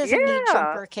cables. Who doesn't need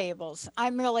jumper cables?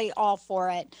 I'm really all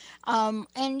for it. And,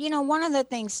 one of the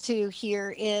things too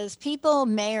here is people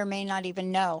may or may not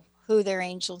even know who their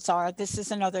angels are. This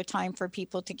is another time for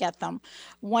people to get them.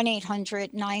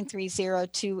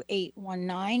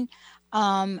 1-800-930-2819.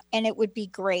 And it would be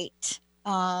great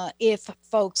if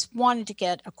folks wanted to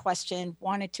get a question,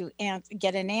 wanted to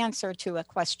get an answer to a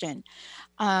question.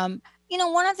 One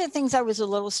of the things I was a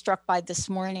little struck by this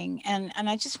morning, and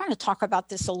I just want to talk about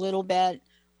this a little bit.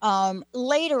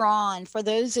 Later on, for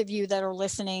those of you that are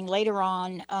listening, later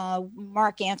on,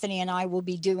 Mark Anthony and I will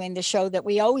be doing the show that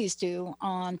we always do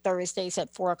on Thursdays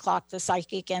at 4:00, The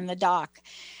Psychic and the Doc.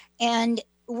 And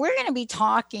we're going to be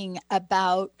talking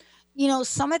about,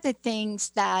 some of the things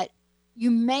that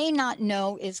you may not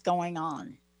know is going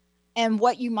on and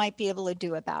what you might be able to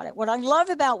do about it. What I love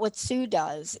about what Sue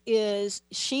does is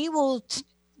she will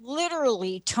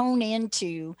literally tone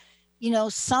into,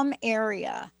 some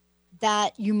area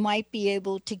that you might be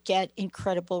able to get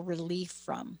incredible relief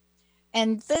from.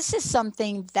 And this is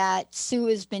something that Sue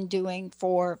has been doing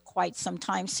for quite some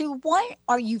time. Sue, what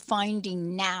are you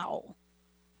finding now?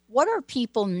 What are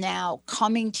people now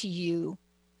coming to you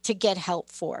to get help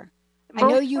for? I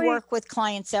know you work with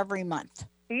clients every month.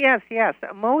 Yes.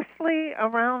 Mostly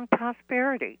around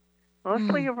prosperity.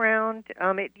 Mostly around,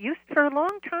 it used for a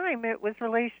long time, it was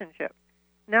relationships.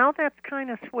 Now that's kind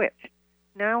of switched.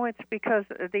 Now it's because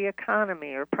of the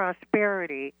economy or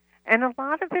prosperity. And a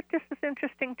lot of it, this is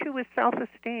interesting too, is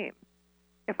self-esteem.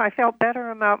 If I felt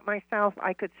better about myself,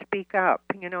 I could speak up,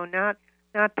 not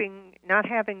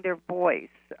having their voice.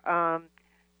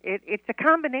 It's a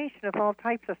combination of all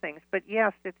types of things. But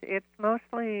yes, it's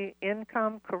mostly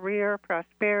income, career,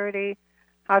 prosperity.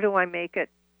 How do I make it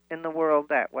in the world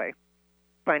that way,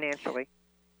 financially?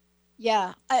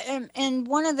 Yeah. And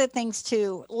one of the things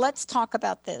too, let's talk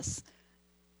about this.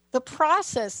 The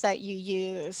process that you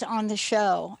use on the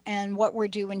show and what we're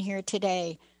doing here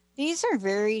today, these are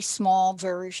very small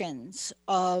versions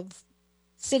of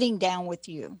sitting down with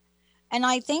you. And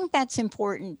I think that's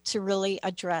important to really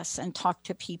address and talk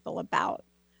to people about,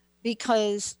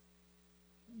 because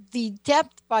the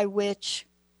depth by which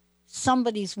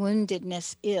somebody's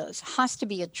woundedness has to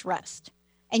be addressed.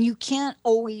 And you can't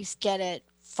always get it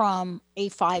from a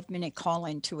 5-minute call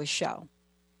into a show.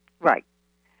 Right.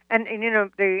 And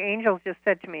the angels just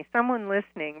said to me, someone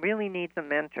listening really needs a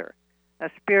mentor, a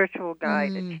spiritual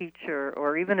guide, a teacher,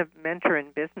 or even a mentor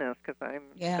in business, because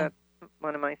that's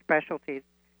one of my specialties.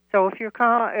 So if you're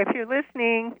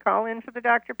listening, call in for the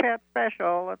Dr. Pat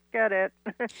special. Let's get it.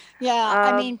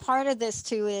 Yeah, part of this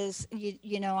too is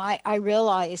I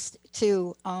realized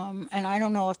too, and I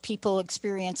don't know if people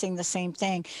experiencing the same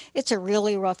thing. It's a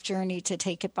really rough journey to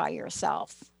take it by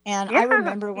yourself. And I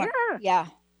remember when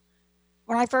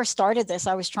I first started this,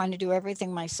 I was trying to do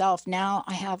everything myself. Now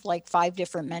I have like 5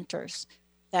 different mentors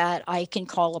that I can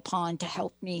call upon to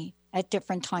help me at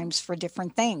different times for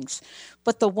different things.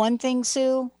 But the one thing,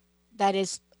 Sue, that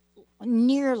is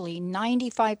nearly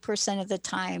 95% of the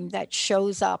time that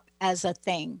shows up as a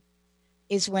thing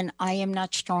is when I am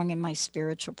not strong in my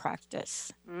spiritual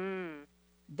practice.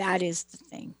 That is the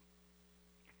thing.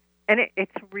 And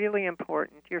it's really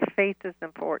important. Your faith is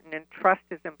important and trust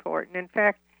is important. In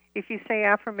fact, if you say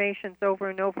affirmations over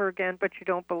and over again, but you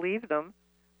don't believe them,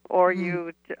 or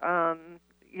you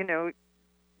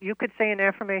could say an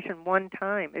affirmation one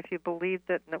time if you believed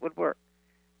it and it would work.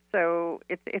 So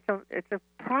it's a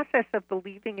process of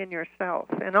believing in yourself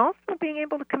and also being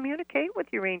able to communicate with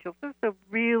your angels. This is a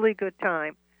really good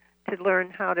time to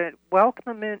learn how to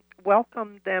welcome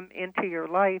them into your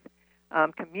life,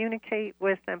 communicate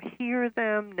with them, hear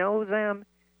them, know them.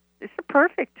 It's a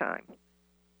perfect time.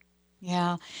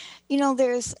 Yeah.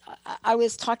 I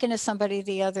was talking to somebody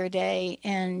the other day,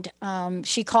 and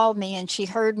she called me and she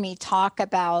heard me talk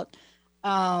about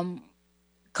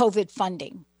COVID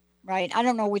funding, right? I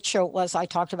don't know which show it was I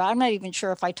talked about. I'm not even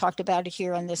sure if I talked about it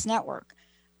here on this network.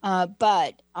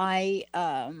 But I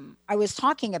was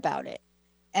talking about it,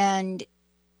 and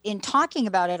in talking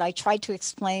about it, I tried to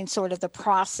explain sort of the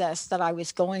process that I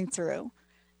was going through.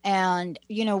 And,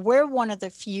 we're one of the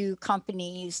few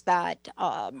companies that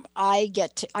I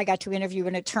got to interview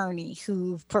an attorney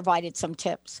who provided some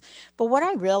tips. But what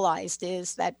I realized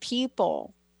is that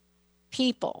people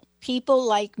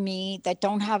like me that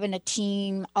don't have a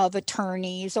team of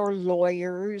attorneys or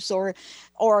lawyers or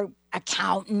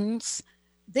accountants,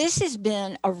 this has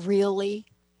been a really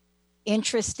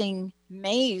interesting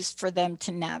maze for them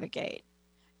to navigate.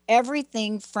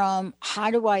 Everything from how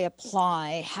do I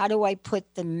apply, how do I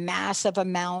put the massive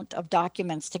amount of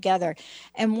documents together.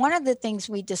 And one of the things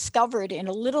we discovered in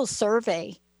a little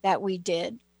survey that we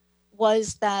did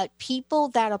was that people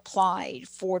that applied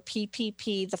for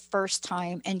PPP the first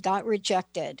time and got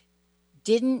rejected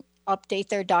didn't update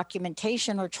their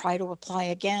documentation or try to apply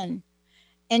again.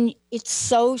 And it's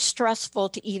so stressful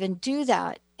to even do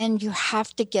that. And you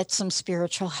have to get some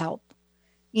spiritual help.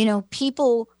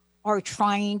 People are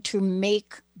trying to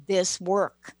make this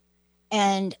work.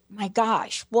 And my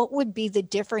gosh, what would be the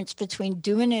difference between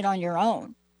doing it on your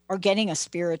own or getting a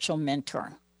spiritual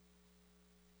mentor?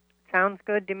 Sounds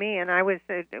good to me. And I was,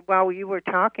 while you were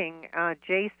talking,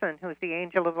 Jason, who's the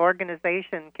angel of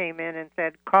organization, came in and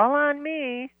said, call on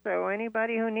me. So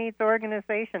anybody who needs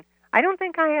organization. I don't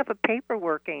think I have a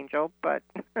paperwork angel, but...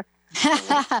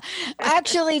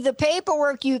 Actually, the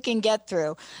paperwork you can get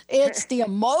through. It's the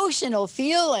emotional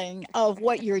feeling of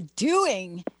what you're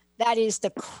doing that is the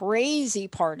crazy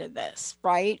part of this,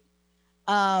 right?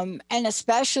 And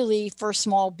especially for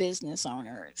small business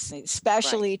owners,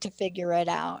 especially to figure it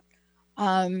out.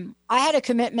 I had a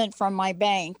commitment from my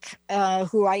bank,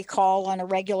 who I call on a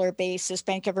regular basis,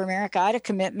 Bank of America. I had a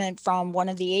commitment from one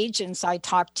of the agents I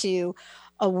talked to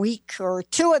a week or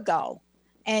two ago.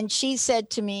 And she said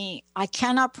to me, I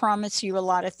cannot promise you a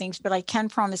lot of things, but I can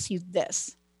promise you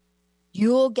this.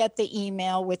 You'll get the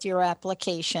email with your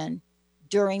application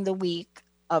during the week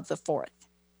of the 4th.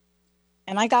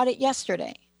 And I got it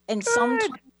yesterday. And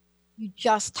sometimes you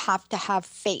just have to have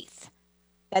faith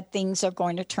that things are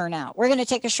going to turn out. We're going to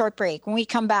take a short break. When we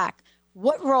come back,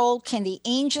 what role can the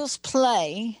angels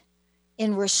play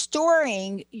in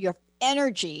restoring your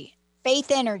energy, faith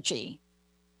energy,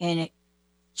 and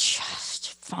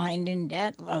just finding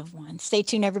that loved one? Stay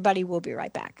tuned, everybody. We'll be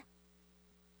right back.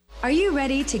 Are you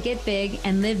ready to get big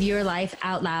and live your life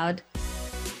out loud?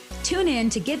 Tune in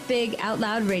to Get Big Out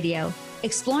Loud Radio,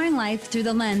 exploring life through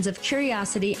the lens of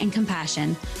curiosity and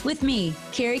compassion, with me,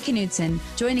 Carrie Knudsen,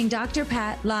 joining Dr.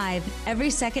 Pat live every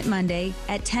second Monday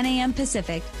at 10 a.m.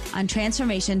 Pacific on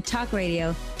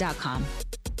TransformationTalkRadio.com.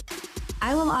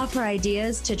 I will offer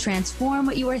ideas to transform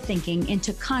what you are thinking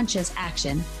into conscious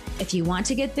action. If you want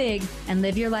to get big and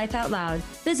live your life out loud,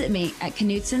 visit me at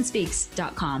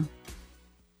KnudsenSpeaks.com.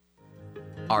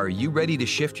 Are you ready to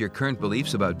shift your current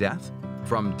beliefs about death?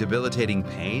 From debilitating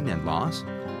pain and loss?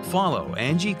 Follow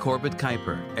Angie Corbett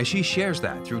Kuiper as she shares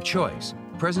that through choice,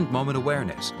 present moment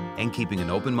awareness, and keeping an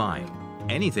open mind.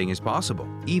 Anything is possible,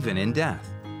 even in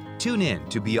death. Tune in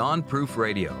to Beyond Proof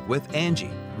Radio with Angie,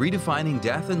 redefining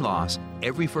death and loss,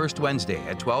 every first Wednesday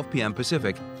at 12 p.m.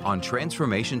 Pacific on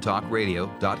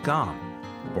TransformationTalkRadio.com.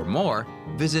 For more,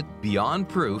 visit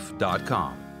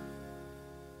BeyondProof.com.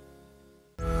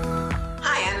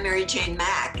 Hi, I'm Mary Jane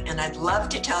Mack, and I'd love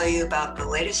to tell you about the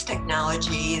latest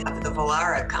technology of the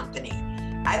Vollara Company.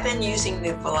 I've been using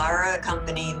the Vollara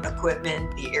Company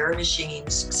equipment, the air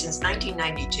machines, since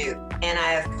 1992, and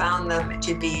I have found them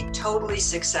to be totally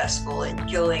successful in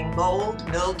killing mold,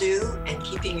 mildew, and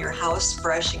keeping your house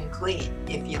fresh and clean.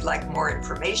 If you'd like more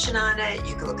information on it,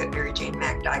 you can look at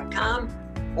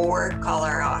maryjanemack.com or call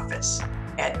our office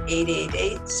at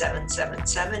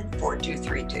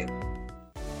 888-777-4232.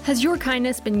 Has your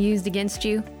kindness been used against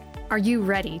you? Are you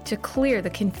ready to clear the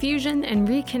confusion and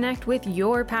reconnect with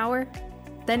your power?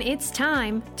 Then it's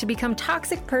time to become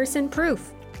toxic person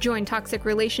proof. Join toxic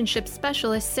relationship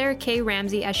specialist Sarah K.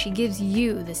 Ramsey as she gives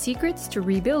you the secrets to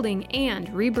rebuilding and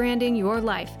rebranding your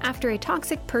life after a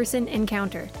toxic person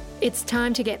encounter. It's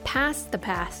time to get past the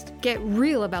past, get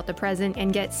real about the present,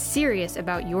 and get serious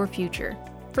about your future.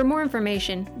 For more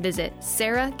information, visit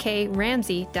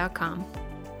sarahkramsey.com.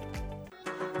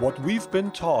 What we've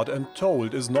been taught and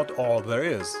told is not all there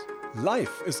is.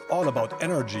 Life is all about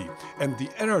energy, and the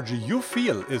energy you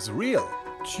feel is real.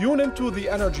 Tune into the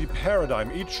energy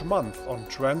paradigm each month on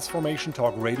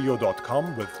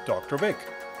TransformationTalkRadio.com with Dr. Vic.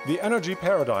 The energy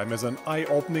paradigm is an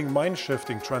eye-opening,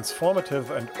 mind-shifting, transformative,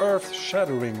 and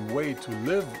earth-shattering way to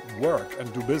live, work,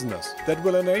 and do business that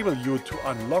will enable you to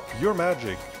unlock your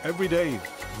magic every day.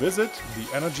 Visit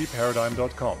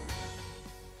theenergyparadigm.com.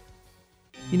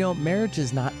 You know, marriage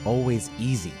is not always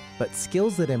easy, but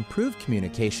skills that improve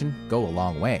communication go a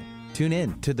long way. Tune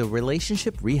in to the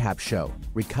Relationship Rehab Show,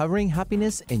 Recovering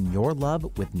Happiness in Your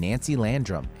Love with Nancy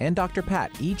Landrum and Dr.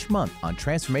 Pat each month on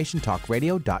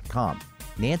TransformationTalkRadio.com.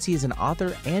 Nancy is an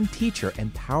author and teacher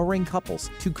empowering couples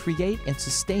to create and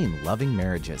sustain loving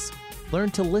marriages.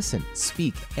 Learn to listen,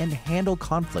 speak, and handle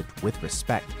conflict with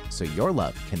respect so your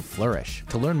love can flourish.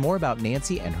 To learn more about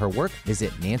Nancy and her work,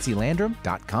 visit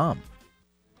nancylandrum.com.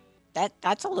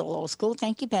 That's a little old school.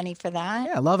 Thank you, Penny, for that.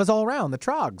 Yeah, love is all around, the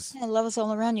Trogs. Yeah, love is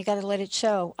all around. You got to let it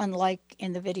show, unlike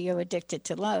in the video Addicted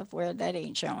to Love, where that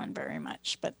ain't showing very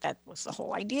much. But that was the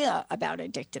whole idea about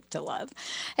Addicted to Love.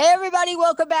 Hey, everybody,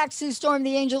 welcome back. Sue Storm,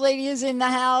 the Angel Lady, is in the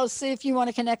house. If you want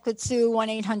to connect with Sue,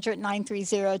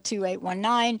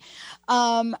 1-800-930-2819.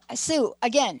 Sue,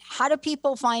 again, how do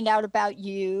people find out about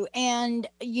you? And,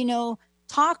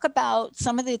 talk about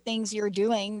some of the things you're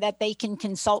doing that they can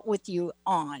consult with you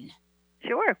on.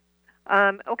 Sure.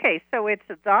 Okay, so it's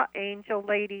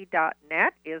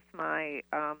theangellady.net is my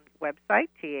website,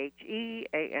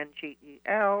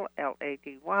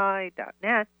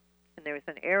 TheAngellLady.net. And there's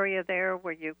an area there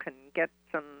where you can get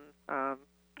some a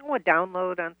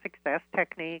download on success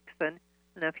techniques and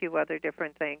a few other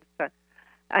different things.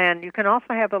 And you can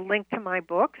also have a link to my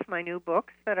books, my new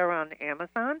books that are on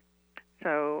Amazon.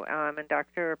 So, and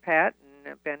Dr. Pat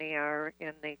and Benny are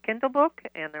in the Kindle book,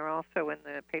 and they're also in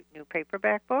the new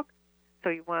paperback book.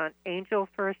 So you want Angel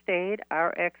First Aid,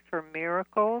 RX for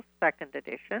Miracles, 2nd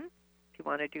edition, if you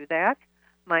want to do that.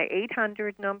 My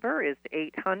 800 number is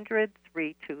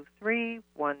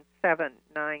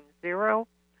 800-323-1790.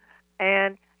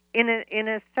 And in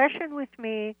a session with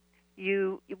me,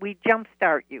 we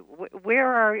jumpstart you.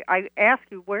 I ask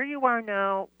you where you are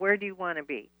now, where do you want to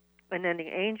be? And then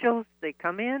the angels, they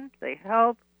come in, they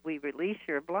help, we release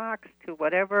your blocks to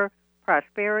whatever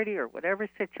prosperity or whatever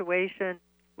situation.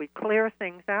 We clear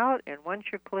things out, and once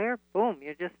you're clear, boom,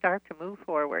 you just start to move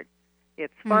forward.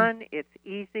 It's fun, it's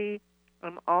easy.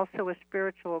 I'm also a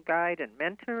spiritual guide and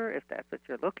mentor, if that's what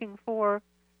you're looking for.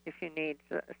 If you need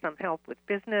some help with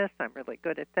business, I'm really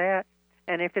good at that.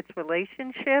 And if it's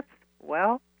relationships,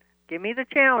 well, give me the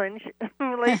challenge.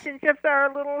 Relationships are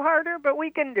a little harder, but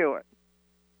we can do it.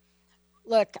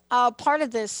 Look, part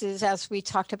of this is, as we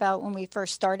talked about when we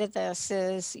first started this,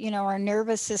 is, our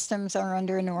nervous systems are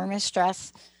under enormous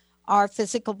stress. Our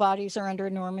physical bodies are under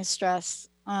enormous stress.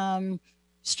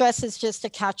 Stress is just a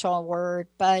catch-all word.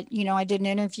 But, I did an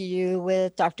interview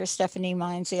with Dr. Stephanie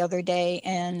Mines the other day,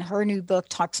 and her new book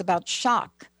talks about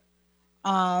shock.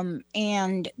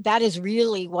 And that is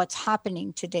really what's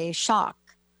happening today, shock.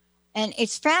 And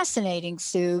it's fascinating,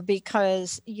 Sue,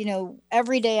 because,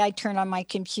 every day I turn on my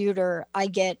computer, I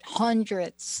get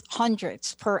hundreds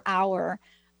per hour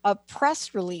of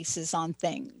press releases on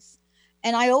things.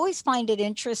 And I always find it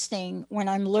interesting when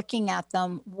I'm looking at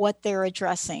them, what they're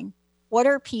addressing. What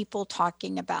are people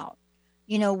talking about?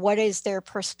 What is their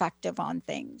perspective on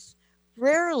things?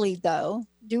 Rarely, though,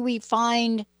 do we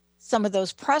find some of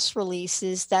those press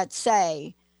releases that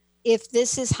say, if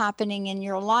this is happening in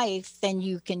your life, then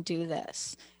you can do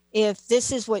this. If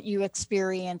this is what you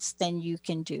experience, then you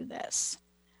can do this.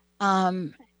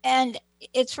 And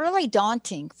it's really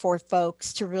daunting for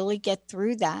folks to really get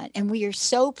through that. And we are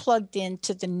so plugged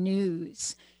into the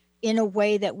news in a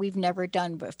way that we've never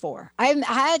done before. I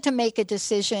had to make a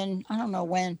decision, I don't know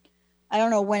when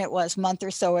it was, a month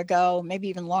or so ago, maybe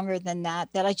even longer than that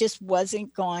I just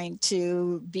wasn't going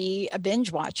to be a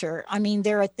binge watcher. I mean,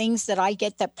 there are things that I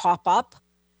get that pop up,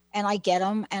 and I get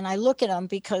them and I look at them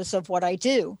because of what I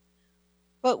do.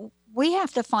 But we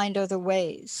have to find other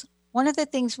ways. One of the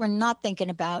things we're not thinking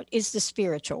about is the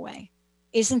spiritual way.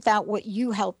 Isn't that what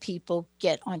you help people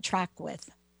get on track with?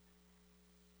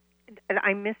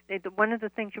 I missed it. One of the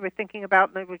things you were thinking about,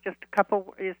 and there was just a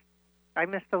couple, I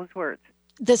missed those words.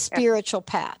 The spiritual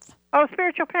path. Oh,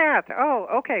 spiritual path. Oh,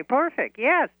 okay, perfect.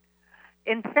 Yes.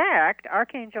 In fact,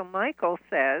 Archangel Michael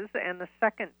says, and the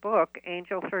second book,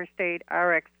 Angel First Aid,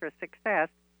 RX for Success,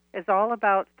 is all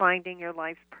about finding your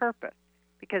life's purpose.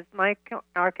 Because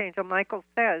Archangel Michael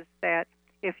says that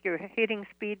if you're hitting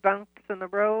speed bumps in the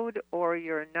road, or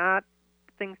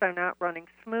things are not running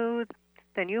smooth,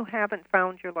 then you haven't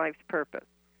found your life's purpose.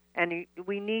 And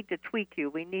we need to tweak you.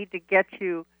 We need to get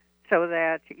you so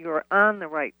that you're on the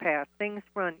right path. Things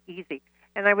run easy.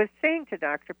 And I was saying to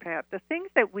Dr. Pat, the things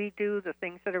that we do, the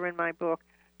things that are in my book,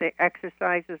 the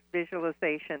exercises,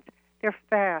 visualizations, they're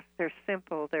fast, they're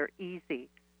simple, they're easy.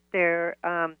 They're,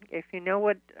 if you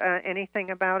know anything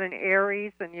about an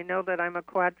Aries, and you know that I'm a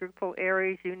quadruple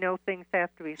Aries, you know things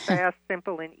have to be fast,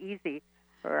 simple, and easy,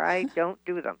 or I don't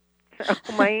do them. So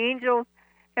my angels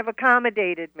have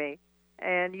accommodated me,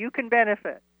 and you can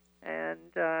benefit and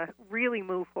really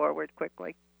move forward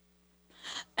quickly.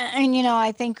 And,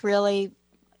 I think really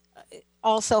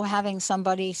also having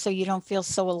somebody so you don't feel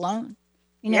so alone.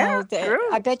 True.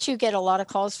 I bet you get a lot of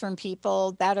calls from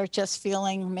people that are just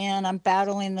feeling, man, I'm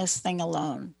battling this thing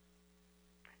alone.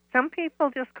 Some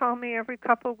people just call me every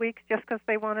couple of weeks just because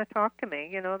they want to talk to me.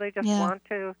 They just want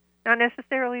to, not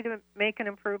necessarily to make an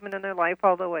improvement in their life,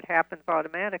 although it happens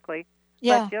automatically,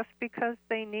 but just because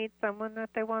they need someone that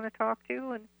they want to talk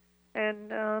to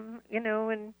and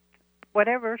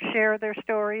whatever, share their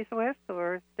stories with,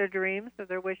 or their dreams or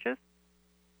their wishes.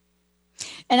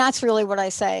 And that's really what I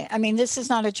say. I mean, this is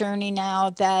not a journey now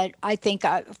that I think,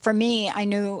 for me, I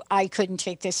knew I couldn't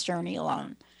take this journey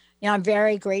alone. I'm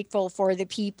very grateful for the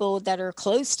people that are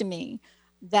close to me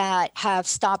that have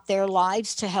stopped their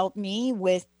lives to help me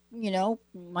with,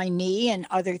 my knee and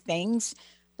other things.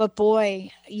 But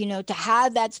boy, to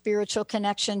have that spiritual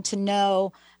connection, to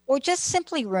know, or just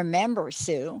simply remember,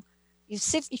 Sue,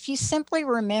 if you simply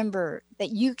remember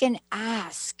that you can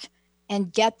ask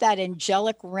and get that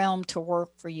angelic realm to work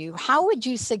for you, how would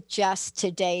you suggest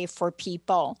today for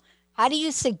people? How do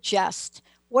you suggest?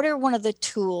 What are one of the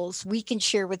tools we can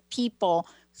share with people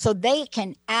so they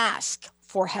can ask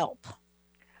for help?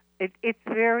 It's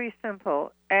very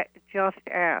simple. Just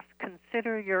ask.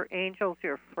 Consider your angels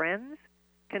your friends.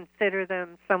 Consider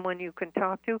them someone you can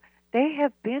talk to. They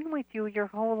have been with you your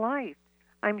whole life.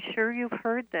 I'm sure you've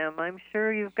heard them. I'm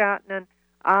sure you've gotten an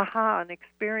aha, an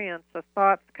experience. The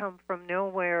thoughts come from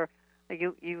nowhere.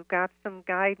 You got some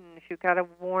guidance. You got a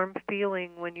warm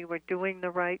feeling when you were doing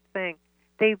the right thing.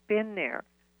 They've been there.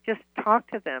 Just talk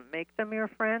to them. Make them your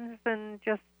friends, and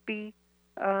just be,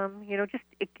 just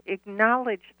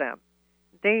acknowledge them.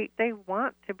 They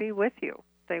want to be with you.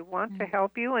 They want to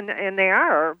help you, and they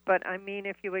are. But I mean,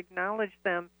 if you acknowledge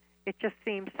them, it just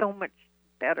seems so much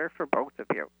better for both of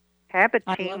you. Have a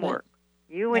teamwork.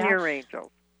 You and your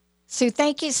angels. Sue,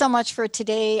 thank you so much for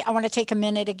today. I want to take a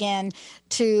minute again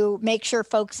to make sure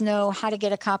folks know how to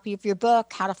get a copy of your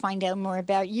book, how to find out more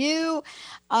about you,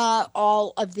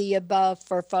 all of the above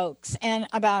for folks, and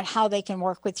about how they can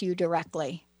work with you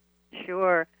directly.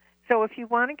 Sure. So if you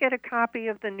want to get a copy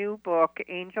of the new book,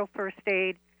 Angel First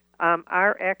Aid,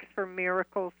 RX for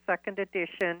Miracles, second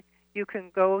edition, you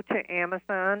can go to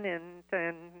Amazon and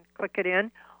click it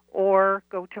in, or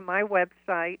go to my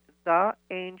website, The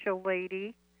Angel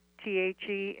Lady,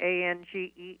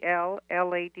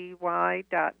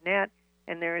 TheAngelLady.net,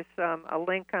 and there's a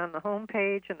link on the home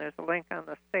page, and there's a link on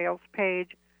the sales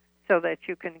page, so that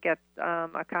you can get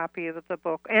a copy of the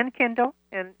book and Kindle.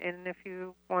 And if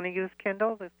you want to use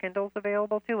Kindle, there's Kindle's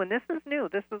available too. And this is new.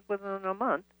 This is within a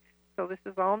month, so this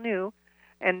is all new.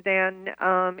 And then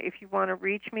if you want to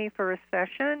reach me for a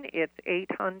session, it's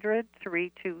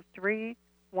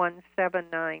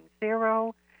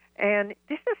 800-323-1790. And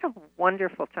this is a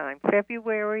wonderful time.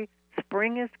 February,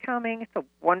 spring is coming. It's a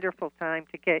wonderful time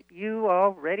to get you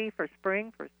all ready for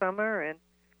spring, for summer, and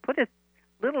put a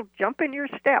little jump in your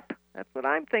step. That's what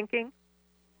I'm thinking.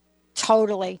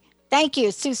 Totally. Thank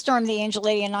you. Sue Storm, the Angel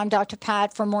Lady, and I'm Dr.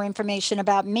 Pat. For more information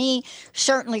about me,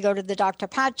 certainly go to the Dr.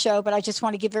 Pat Show, but I just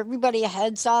want to give everybody a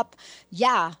heads up.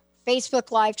 Yeah,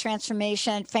 Facebook Live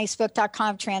Transformation,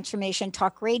 Facebook.com Transformation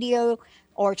Talk Radio,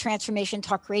 or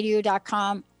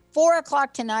TransformationTalkRadio.com. 4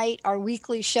 o'clock tonight, our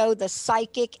weekly show, The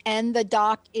Psychic and the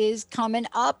Doc, is coming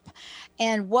up.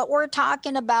 And what we're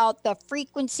talking about, the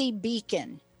frequency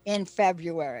beacon in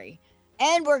February.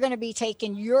 And we're going to be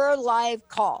taking your live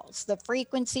calls, the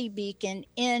frequency beacon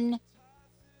in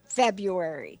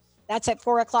February. That's at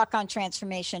 4 o'clock on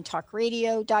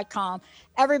TransformationTalkRadio.com.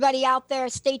 Everybody out there,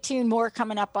 stay tuned. More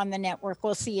coming up on the network.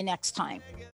 We'll see you next time.